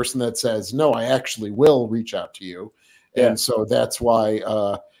that person that says, no, I actually will reach out to you. Yeah. And so that's why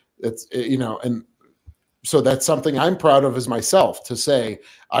it's, you know, and so that's something I'm proud of as myself, to say,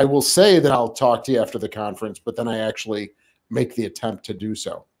 I will say that I'll talk to you after the conference, but then I actually make the attempt to do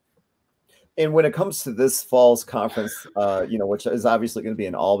so. And when it comes to this fall's conference, you know, which is obviously going to be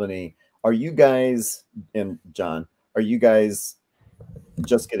in Albany, are you guys, and John, are you guys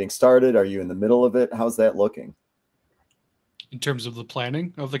just getting started? Are you in the middle of it? How's that looking? In terms of the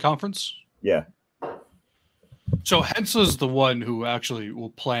planning of the conference? Yeah. So HINSA is the one who actually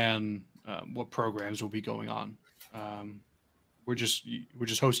will plan what programs will be going on. We're just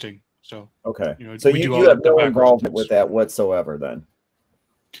hosting. So okay. You know, so you have no involvement with that whatsoever, then.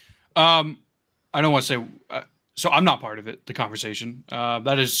 I don't want to say. So I'm not part of it. The conversation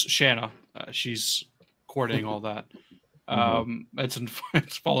that is Shanna. She's coordinating all that.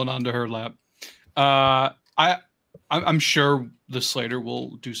 It's fallen onto her lap. I'm sure the Slater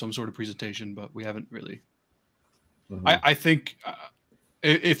will do some sort of presentation, but we haven't really. I think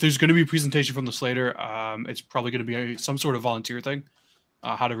if there's going to be a presentation from the Slater, it's probably going to be some sort of volunteer thing.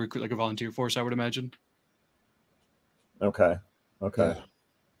 How to recruit like a volunteer force, I would imagine. Okay. Okay.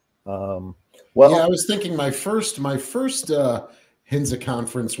 Well, yeah, I was thinking my first HINSA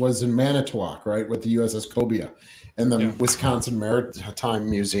conference was in Manitowoc, right, with the USS Cobia and the Wisconsin Maritime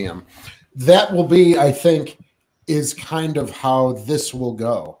Museum. That will be, I think, is kind of how this will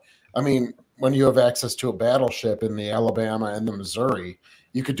go. I mean, when you have access to a battleship in the Alabama and the Missouri,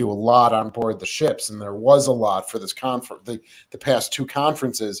 you could do a lot on board the ships, and there was a lot for this conference. The past two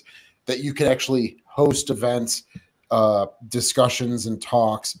conferences that you could actually host events, discussions and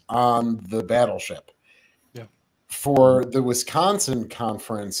talks on the battleship. Yeah. For the Wisconsin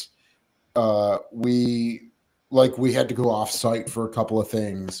conference, we had to go off site for a couple of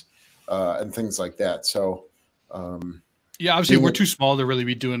things and things like that. So, yeah, obviously we're too small to really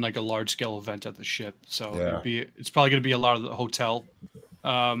be doing like a large scale event at the ship. So it's probably going to be a lot of the hotel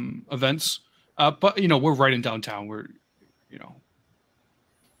events. But you know, we're right in downtown. We're, you know,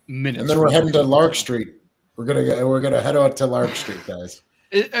 minutes. And then we're heading to Lark Street. We're gonna head out to Lark Street, guys.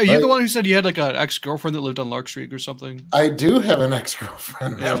 Are you the one who said you had like an ex-girlfriend that lived on Lark Street or something? I do have an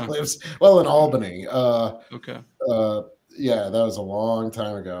ex-girlfriend that lives in Albany. Okay. Yeah, that was a long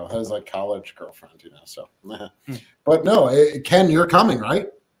time ago. That was like college girlfriend, you know. So, but no, Ken, you're coming, right?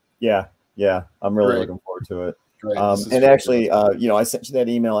 Yeah, I'm really looking forward to it. And actually, you know, I sent you that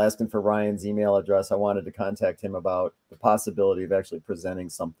email asking for Ryan's email address. I wanted to contact him about the possibility of actually presenting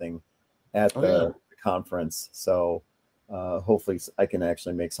something at the conference. So hopefully I can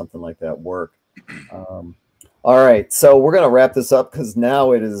actually make something like that work. All right, so we're going to wrap this up because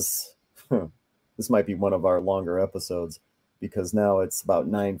now it is, this might be one of our longer episodes because now it's about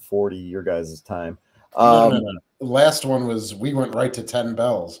 9:40 your guys' time. No. The last one was, we went right to 10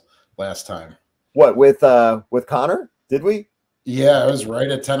 bells last time. What, with Connor? Did we? Yeah, it was right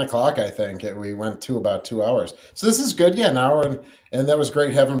at 10 o'clock, I think. We went to about 2 hours. So this is good. Yeah, an hour. And that was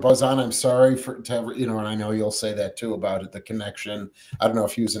great having Buzz on. I'm sorry to have, and I know you'll say that too about it, the connection. I don't know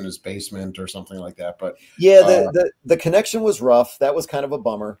if he was in his basement or something like that, but yeah, the connection was rough. That was kind of a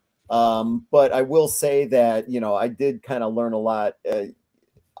bummer. But I will say that, I did kind of learn a lot.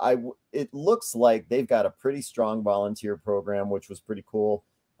 It looks like they've got a pretty strong volunteer program, which was pretty cool.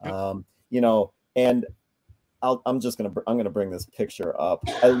 Yep. And I'm gonna bring this picture up.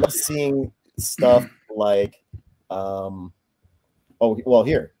 I love seeing stuff like,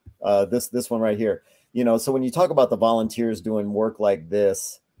 here, this one right here. So when you talk about the volunteers doing work like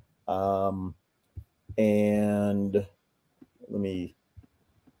this, and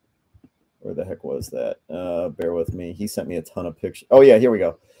where the heck was that? Bear with me. He sent me a ton of pictures. Oh yeah, here we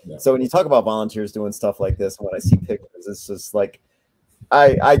go. Yeah. So when you talk about volunteers doing stuff like this, when I see pictures, it's just like,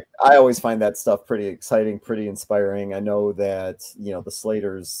 I always find that stuff pretty exciting, pretty inspiring. I know that, the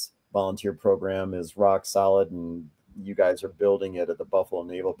Slater's volunteer program is rock solid, and you guys are building it at the Buffalo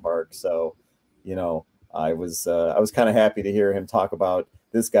Naval Park. So, I was kind of happy to hear him talk about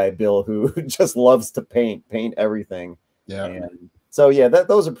this guy, Bill, who just loves to paint everything. Yeah. And so, yeah,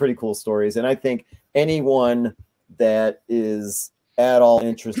 those are pretty cool stories. And I think anyone that is at all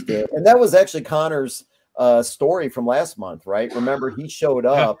interested, and that was actually Connor's story from last month, right? Remember, he showed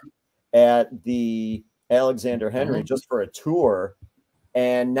up at the Alexander Henry just for a tour,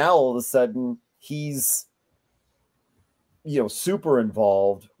 and now all of a sudden he's super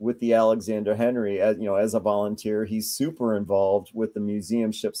involved with the Alexander Henry as a volunteer. He's super involved with the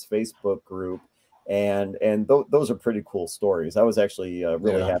Museum Ships Facebook group, and those are pretty cool stories. I was actually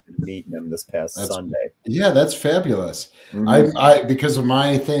really happy to meet him this past Sunday. Yeah, that's fabulous. I because of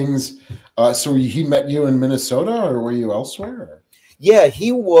my things. So he met you in Minnesota, or were you elsewhere? Yeah,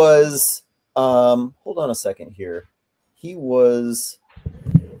 he was. Hold on a second here. He was.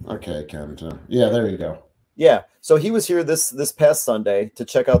 Okay, Ken. Yeah, there you go. Yeah, so he was here this past Sunday to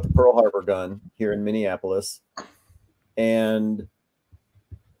check out the Pearl Harbor gun here in Minneapolis, and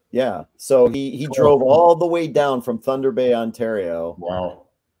yeah, so he drove all the way down from Thunder Bay, Ontario. Wow.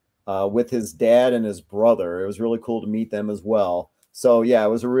 With his dad and his brother. It was really cool to meet them as well. So yeah, it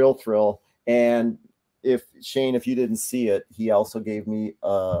was a real thrill. And Shane, if you didn't see it, he also gave me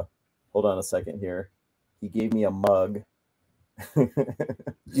hold on a second here. He gave me a mug.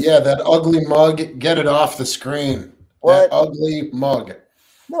 Yeah, that ugly mug. Get it off the screen. What? That ugly mug.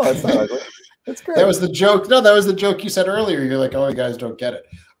 No, it's not ugly. It's great. That was the joke. No, that was the joke you said earlier. You're like, oh, you guys don't get it.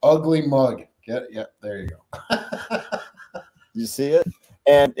 Ugly mug. Get it? Yeah, there you go. You see it?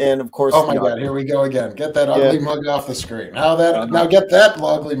 And of course, oh my God, here we go again. Get that ugly mug off the screen. Now get that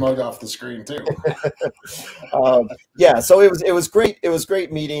ugly mug off the screen too. Yeah, so it was great. It was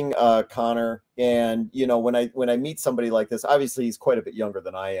great meeting Connor. And when I meet somebody like this, obviously he's quite a bit younger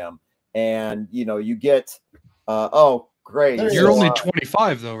than I am, and you get oh great. You're only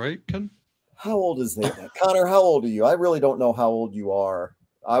 25 though, right, Ken? How old is that? Connor, how old are you? I really don't know how old you are.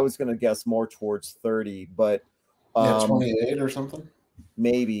 I was going to guess more towards 30, but 28 or something.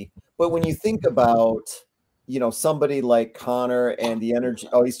 Maybe. But when you think about, somebody like Connor and the energy,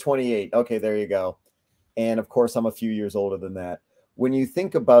 oh, he's 28. Okay, there you go. And of course, I'm a few years older than that. When you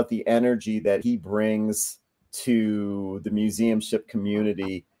think about the energy that he brings to the museum ship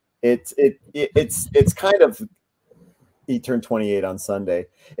community, it's kind of, he turned 28 on Sunday.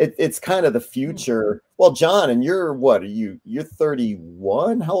 It's kind of the future. Well, John, and you're what? You're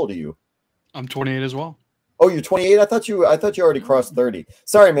 31? How old are you? I'm 28 as well. Oh, you're 28? I thought you already crossed 30.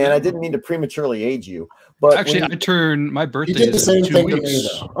 Sorry, man. I didn't mean to prematurely age you. But actually, my birthday. You did the same thing to me,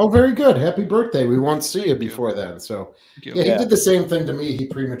 though. Oh, very good. Happy birthday. We won't see you before then. So yeah, he did the same thing to me. He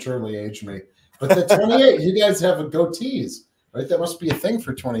prematurely aged me. But the 28, you guys have a goatees, right? That must be a thing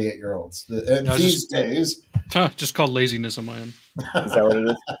for 28-year-olds these days. Just called laziness on my end. Is that what it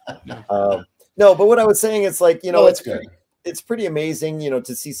is? No, but what I was saying, it's like, it's good. It's pretty amazing,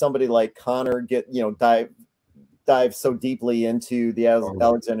 to see somebody like Connor get, dive so deeply into the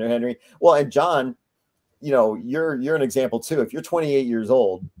Alexander Henry. Well, and John, you're an example too. If you're 28 years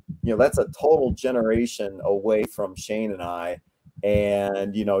old, that's a total generation away from Shane and I.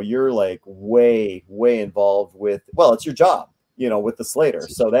 And, you're like way, way involved with, well, it's your job, with the Slater.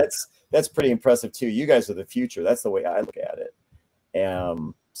 So that's pretty impressive too. You guys are the future. That's the way I look at it.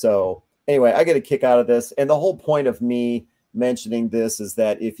 So anyway, I get a kick out of this. And the whole point of me mentioning this is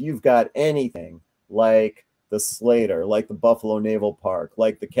that if you've got anything like the Slater, like the Buffalo Naval Park,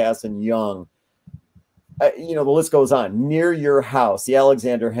 like the Cassin Young, the list goes on, near your house, the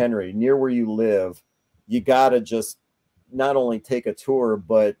Alexander Henry, near where you live, you got to just not only take a tour,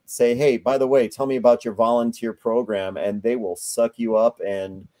 but say, hey, by the way, tell me about your volunteer program, and they will suck you up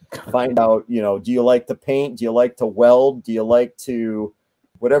and find out, you know, do you like to paint? Do you like to weld? Do you like to,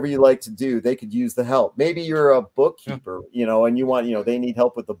 whatever you like to do, they could use the help. Maybe you're a bookkeeper, you know, and you want, you know, they need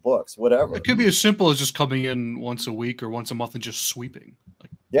help with the books, whatever. It could be as simple as just coming in once a week or once a month and just sweeping.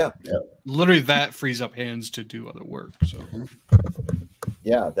 Like, yeah. Literally that frees up hands to do other work. So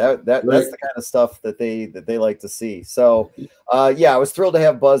yeah, that's the kind of stuff that they like to see. So yeah, I was thrilled to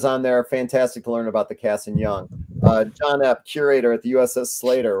have Buzz on there. Fantastic to learn about the Cassin Young. John Epp, curator at the USS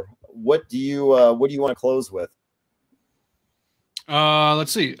Slater. What do you want to close with?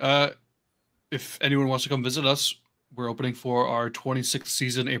 Let's see. If anyone wants to come visit us, we're opening for our 26th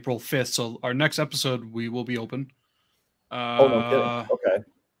season, April 5th. So our next episode, we will be open. Oh, no kidding. Okay.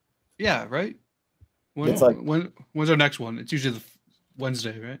 Yeah, right? When's our next one? It's usually the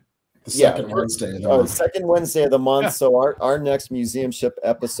Wednesday, right? The second Wednesday of the month. Second Wednesday of the month. Yeah. So our next Museum Ship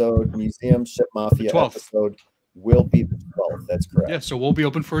episode, Museum Ship Mafia episode, will be the 12th. That's correct. Yeah, so we'll be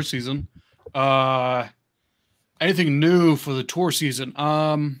open for a season. Anything new for the tour season?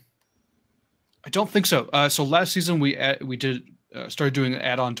 I don't think so. So last season we started doing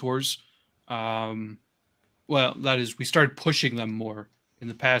add-on tours. Well, that is, we started pushing them more. In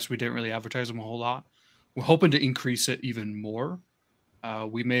the past, we didn't really advertise them a whole lot. We're hoping to increase it even more.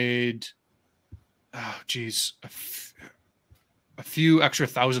 We made, a few extra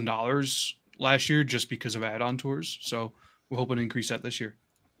 $1,000 last year just because of add-on tours. So we're hoping to increase that this year.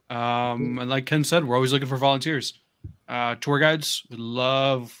 And like Ken said, we're always looking for volunteers. Tour guides, we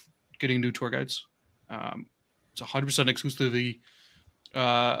love getting new tour guides. It's 100% exclusively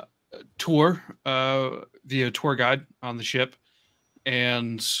tour via tour guide on the ship.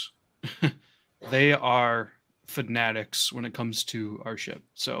 And they are fanatics when it comes to our ship.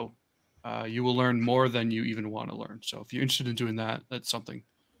 So you will learn more than you even want to learn. So if you're interested in doing that, that's something.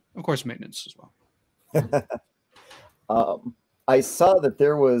 Of course, maintenance as well. I saw that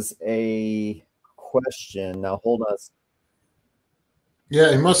there was a question. Now, hold on. Yeah,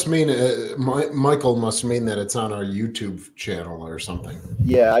 it must mean Michael must mean that it's on our YouTube channel or something.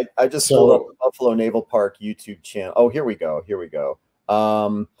 Yeah, I just pulled up the Buffalo Naval Park YouTube channel. Oh, here we go. Here we go.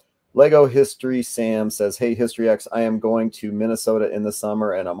 Lego History Sam says, "Hey, History X, I am going to Minnesota in the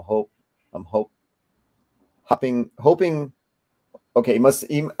summer, and I'm hoping. Okay, he must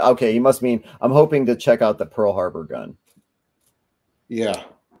mean I'm hoping to check out the Pearl Harbor gun." Yeah,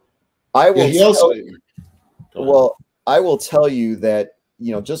 I will. I will tell you that,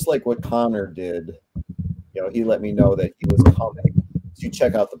 you know, just like what Connor did, you know, he let me know that he was coming to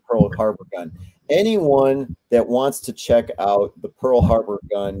check out the Pearl Harbor gun. Anyone that wants to check out the Pearl Harbor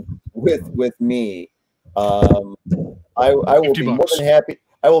gun with me, I will be more than happy.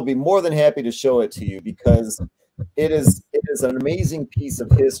 I will be more than happy to show it to you, because it is an amazing piece of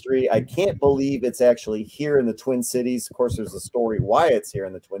history. I can't believe it's actually here in the Twin Cities. Of course, there's a story why it's here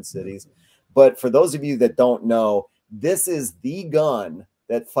in the Twin Cities. But for those of you that don't know, this is the gun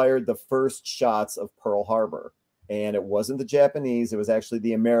that fired the first shots of Pearl Harbor. And it wasn't the Japanese. It was actually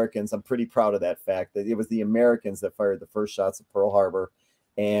the Americans. I'm pretty proud of that fact, that it was the Americans that fired the first shots of Pearl Harbor.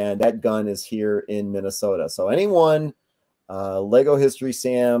 And that gun is here in Minnesota. So anyone, Lego History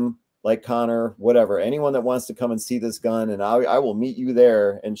Sam, like Connor, whatever, anyone that wants to come and see this gun, and I will meet you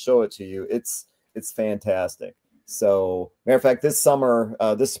there and show it to you. It's fantastic. So, matter of fact, this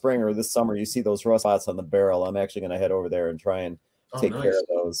spring or this summer, you see those rust spots on the barrel. I'm actually going to head over there and try and take care of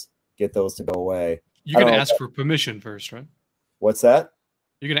those, get those to go away. You're going to ask for permission first, right? What's that?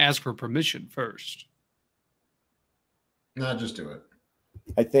 You're going to ask for permission first. No, just do it.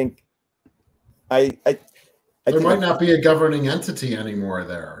 I think there might not be a governing entity anymore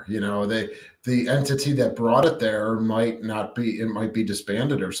there. You know, the entity that brought it there might not be. It might be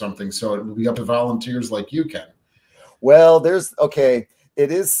disbanded or something. So it will be up to volunteers like you, Ken. Well, it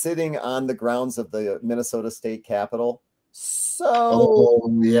is sitting on the grounds of the Minnesota State Capitol. So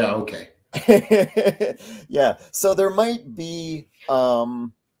yeah, okay. Yeah, so there might be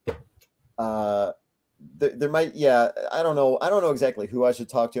there might, yeah, I don't know exactly who I should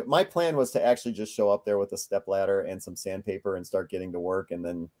talk to. My plan was to actually just show up there with a step ladder and some sandpaper and start getting to work, and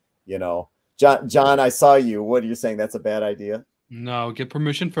then, you know, John, I saw you. What are you saying? That's a bad idea? No, get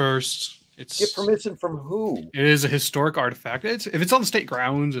permission first. Get permission from who? It is a historic artifact. If it's on the state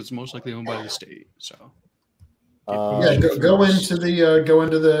grounds, it's most likely owned by the state. So yeah, go into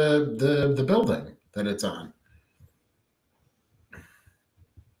the building that it's on.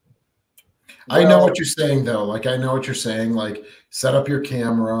 Well, I know what you're saying, though. Like, I know what you're saying. Like, set up your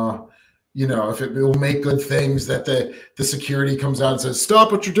camera, you know, if it will make good things, that the security comes out and says,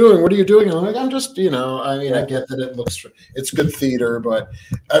 "Stop what you're doing. What are you doing?" And I'm like, "I'm just, you know, I mean, I get that it's good theater, but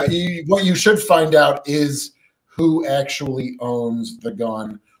what you should find out is who actually owns the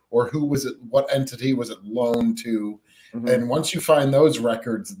gun, or what entity was it loaned to." Mm-hmm. And once you find those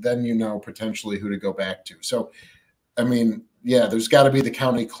records, then you know potentially who to go back to. So, I mean, yeah, there's got to be the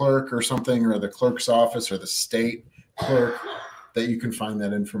county clerk or something, or the clerk's office, or the state clerk that you can find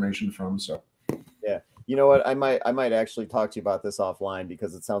that information from. So, yeah, you know what? I might actually talk to you about this offline,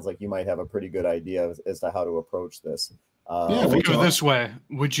 because it sounds like you might have a pretty good idea as to how to approach this. Yeah, think of it this way: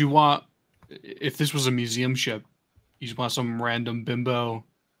 would you want, if this was a museum ship, you just want some random bimbo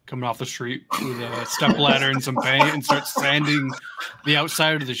coming off the street with a step ladder and some paint and start sanding the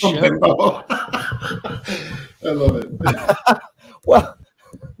outside of the ship? I love it. Well,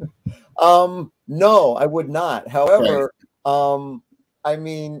 no, I would not. However, I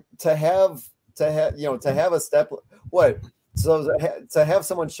mean, to have a step, what? So to have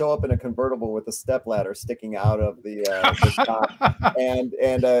someone show up in a convertible with a step ladder sticking out of the top, and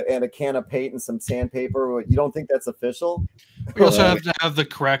a can of paint and some sandpaper, you don't think that's official? We also have to have the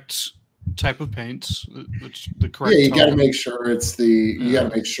correct type of paints, which the correct. Yeah, you got to make sure it's the. You got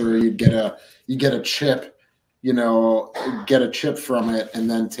to make sure you get a chip. You know, get a chip from it and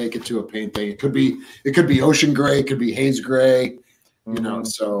then take it to a paint thing. It could be ocean gray, it could be haze gray. You know,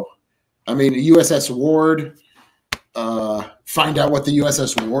 so I mean, USS Ward. Find out what the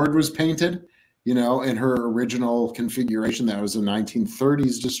USS Ward was painted, you know, in her original configuration. That was a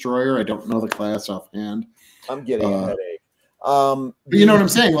 1930s destroyer. I don't know the class offhand. I'm getting a headache. But you know what I'm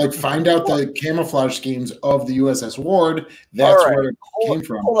saying? Like, find out the camouflage schemes of the USS Ward. That's where it came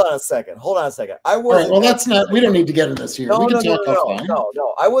from. Hold on a second. I wasn't. All right, well, that's not. We don't need to get into this here. No, we can talk offline. No.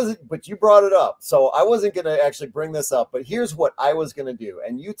 I wasn't. But you brought it up, so I wasn't going to actually bring this up. But here's what I was going to do,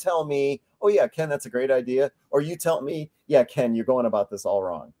 and you tell me, "Oh yeah, Ken, that's a great idea," or you tell me, "Yeah, Ken, you're going about this all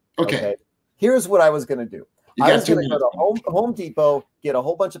wrong." Okay. Here's what I was going to do. I was going to go to Home Depot, get a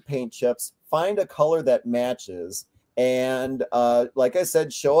whole bunch of paint chips, find a color that matches. And like I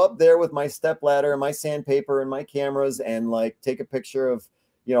said, show up there with my step ladder and my sandpaper and my cameras, and like take a picture of,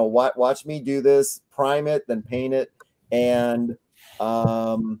 you know, watch me do this, prime it, then paint it. And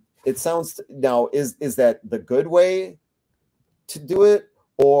it sounds, now is that the good way to do it,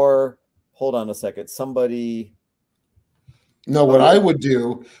 or hold on a second, somebody? No, what I would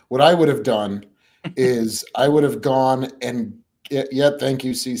have done is I would have gone and thank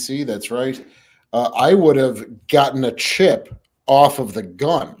you, CC. That's right. I would have gotten a chip off of the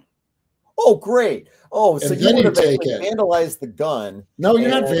gun. Oh, great. Oh, so you would have vandalized the gun. No, you're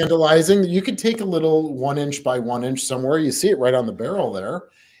not vandalizing. You could take a little 1 inch by 1 inch somewhere. You see it right on the barrel there.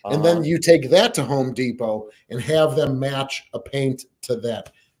 And then you take that to Home Depot and have them match a paint to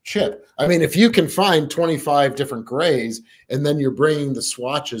that chip. I mean, if you can find 25 different grays and then you're bringing the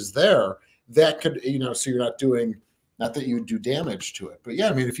swatches there, that could, you know, so you're not doing, not that you would do damage to it. But yeah,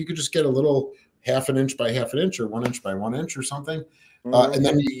 I mean, if you could just get a little half an inch by half an inch or 1 inch by 1 inch or something. And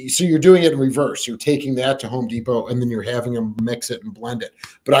then so you're doing it in reverse. You're taking that to Home Depot and then you're having them mix it and blend it.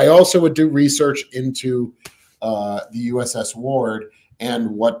 But I also would do research into the USS Ward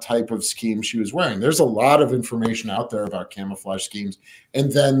and what type of scheme she was wearing. There's a lot of information out there about camouflage schemes.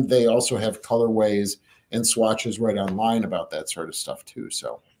 And then they also have colorways and swatches right online about that sort of stuff too.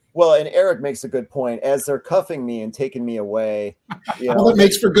 So. Well, and Eric makes a good point. As they're cuffing me and taking me away, you know, well, it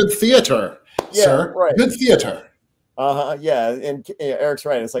makes for good theater, sir. Right. Good theater. Yeah, and Eric's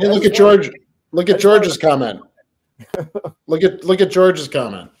right. It's like, hey, look at George. Look at George's comment. Look at George's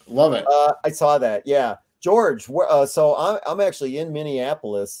comment. Love it. I saw that. Yeah, George. So I'm actually in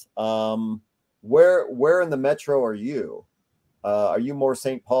Minneapolis. Where in the metro are you? Are you more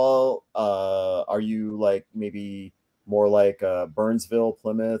St. Paul? Are you like maybe more like Burnsville,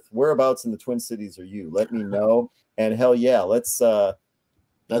 Plymouth? Whereabouts in the Twin Cities are you? Let me know. And hell yeah, let's.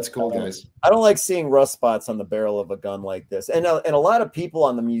 That's cool, guys. I don't like seeing rust spots on the barrel of a gun like this. And a lot of people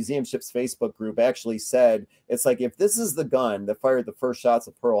on the Museum Ships Facebook group actually said, it's like, if this is the gun that fired the first shots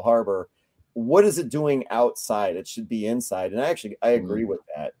of Pearl Harbor, what is it doing outside? It should be inside. And I agree with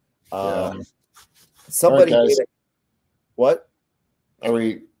that. Somebody right, what? Are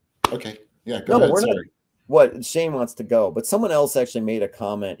we okay? Yeah, go ahead. We're not. What? Shane wants to go, but someone else actually made a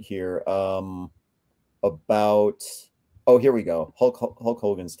comment here about. Oh, here we go. Hulk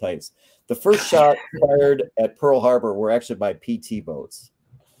Hogan's tights. The first shot fired at Pearl Harbor were actually by PT boats.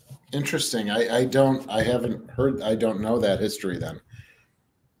 Interesting. I haven't heard. I don't know that history then.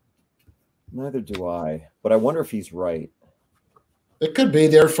 Neither do I. But I wonder if he's right. It could be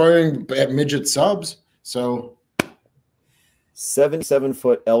they're firing at midget subs. So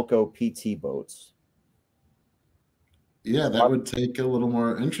 77-foot Elko PT boats. Yeah, that would take a little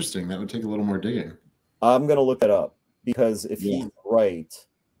more interesting. That would take a little more digging. I'm going to look that up because if he's right,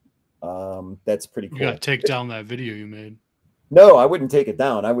 that's pretty cool. You got to take down that video you made. No, I wouldn't take it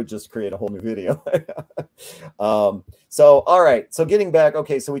down. I would just create a whole new video. So, all right. So getting back.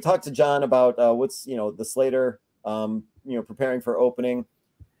 Okay. So we talked to John about what's, the Slater, preparing for opening.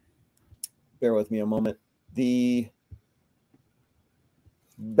 Bear with me a moment. The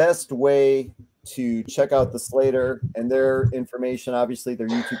best way to check out the Slater and their information, obviously their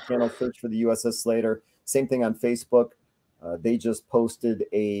YouTube channel, search for the USS Slater. Same thing on Facebook. They just posted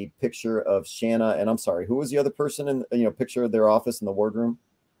a picture of Shanna, and I'm sorry, who was the other person in picture of their office in the wardroom?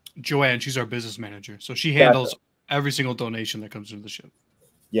 Joanne. She's our business manager, so she handles every single donation that comes into the ship.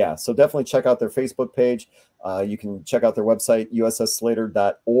 Yeah, so definitely check out their Facebook page. You can check out their website,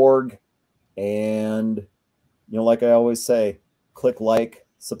 ussslater.org, and like I always say, click like,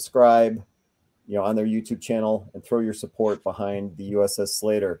 subscribe, on their YouTube channel, and throw your support behind the USS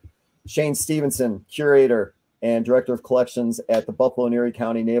Slater. Shane Stevenson, curator and director of collections at the Buffalo and Erie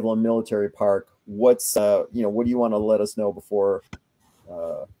County Naval and Military Park. What's what do you want to let us know before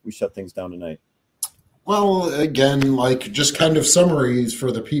we shut things down tonight? Well, again, just kind of summaries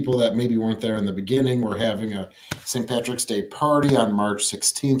for the people that maybe weren't there in the beginning. We're having a St. Patrick's Day party on March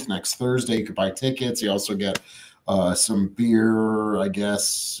 16th, next Thursday. You could buy tickets. You also get some beer, I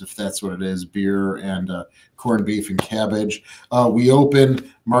guess, if that's what it is, beer and corned beef and cabbage. We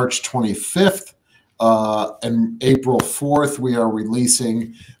open March 25th. And April 4th, we are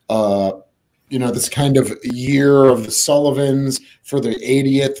releasing, this kind of year of the Sullivans for the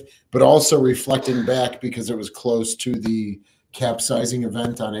 80th, but also reflecting back because it was close to the capsizing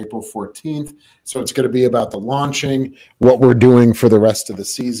event on April 14th. So it's going to be about the launching, what we're doing for the rest of the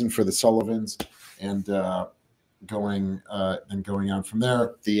season for the Sullivans, and going on from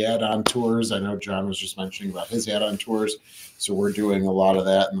there. The add-on tours, I know John was just mentioning about his add-on tours. So we're doing a lot of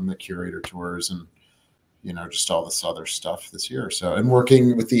that, and then the curator tours and just all this other stuff this year. So, and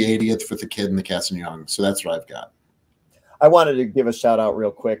working with the 80th with the kid and the Cassin Young. So that's what I've got. I wanted to give a shout out real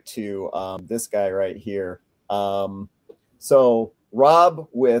quick to this guy right here. So Rob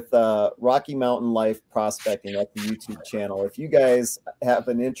with Rocky Mountain Life Prospecting at the YouTube channel. If you guys have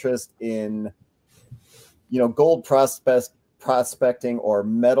an interest in, gold prospecting or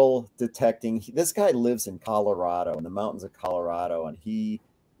metal detecting, this guy lives in Colorado, in the mountains of Colorado, and he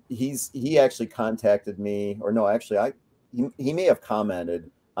actually contacted me, or no, actually he may have commented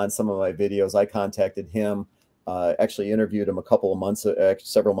on some of my videos. I contacted him, actually interviewed him several months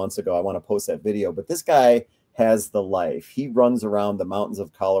ago. I want to post that video, but this guy has the life. He runs around the mountains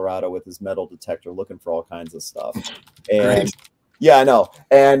of Colorado with his metal detector looking for all kinds of stuff. And Great. Yeah, I know.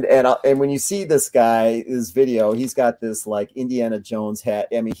 And when you see this guy, his video, he's got this Indiana Jones hat.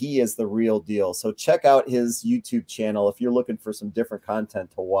 I mean, he is the real deal. So check out his YouTube channel if you're looking for some different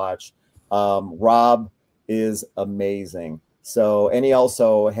content to watch. Rob is amazing. So, and he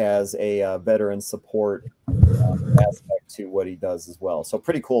also has a veteran support aspect to what he does as well. So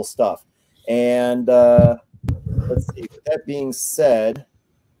pretty cool stuff. And let's see. With that being said,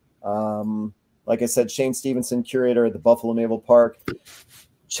 like I said, Shane Stevenson, curator at the Buffalo Naval Park.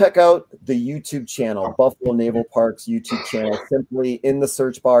 Check out the YouTube channel, Buffalo Naval Park's YouTube channel. Simply in the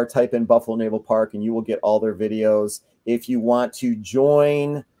search bar, type in Buffalo Naval Park, and you will get all their videos. If you want to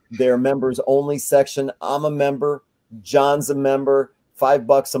join their members only section, I'm a member. John's a member.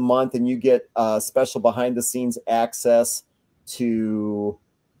 $5 a month, and you get special behind the scenes access to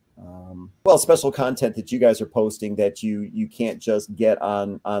special content that you guys are posting that you can't just get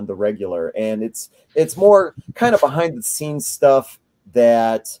on the regular. And it's more kind of behind the scenes stuff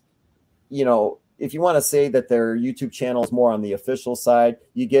that, if you want to say that their YouTube channel is more on the official side,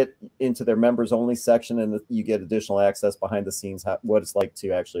 you get into their members only section and you get additional access behind the scenes, what it's like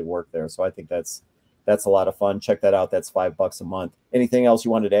to actually work there. So I think that's a lot of fun. Check that out. That's $5 a month. Anything else you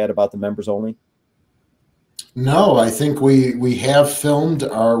wanted to add about the members only? No, I think we have filmed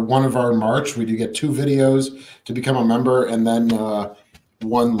one of our March. We do get 2 videos to become a member, and then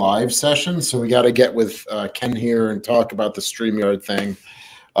 1 live session. So we got to get with Ken here and talk about the StreamYard thing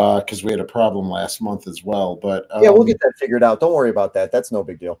because we had a problem last month as well. But yeah, we'll get that figured out. Don't worry about that. That's no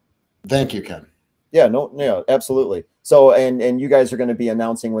big deal. Thank you, Ken. Yeah, no, absolutely. So, and you guys are going to be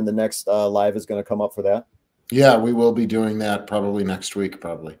announcing when the next live is going to come up for that? Yeah, we will be doing that probably next week,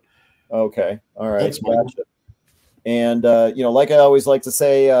 probably. Okay. All right. Thanks, Mike. Gotcha. And, like I always like to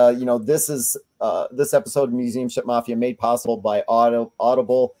say, this is this episode of Museum Ship Mafia made possible by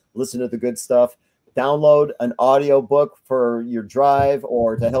Audible. Listen to the good stuff. Download an audio book for your drive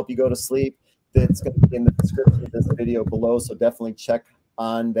or to help you go to sleep. that's going to be in the description of this video below. So definitely check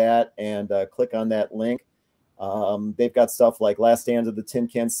on that and click on that link. They've got stuff like Last Stand of the Tin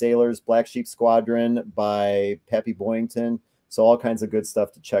Can Sailors, Black Sheep Squadron by Pappy Boyington. So all kinds of good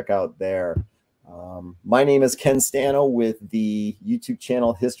stuff to check out there. My name is Ken Stano with the YouTube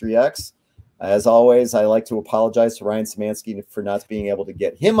channel History X. As always, I like to apologize to Ryan Szymanski for not being able to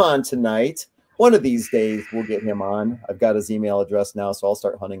get him on tonight. One of these days, we'll get him on. I've got his email address now, so I'll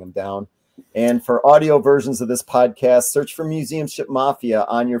start hunting him down. And for audio versions of this podcast, search for Museum Ship Mafia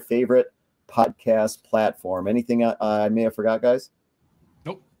on your favorite podcast platform. Anything I may have forgot, guys?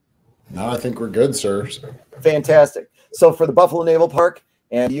 Nope. No, I think we're good, sir. Fantastic. So for the Buffalo Naval Park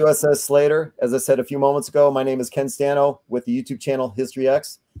and USS Slater, as I said a few moments ago, my name is Ken Stano with the YouTube channel History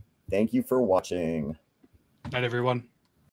X. Thank you for watching. Night, everyone.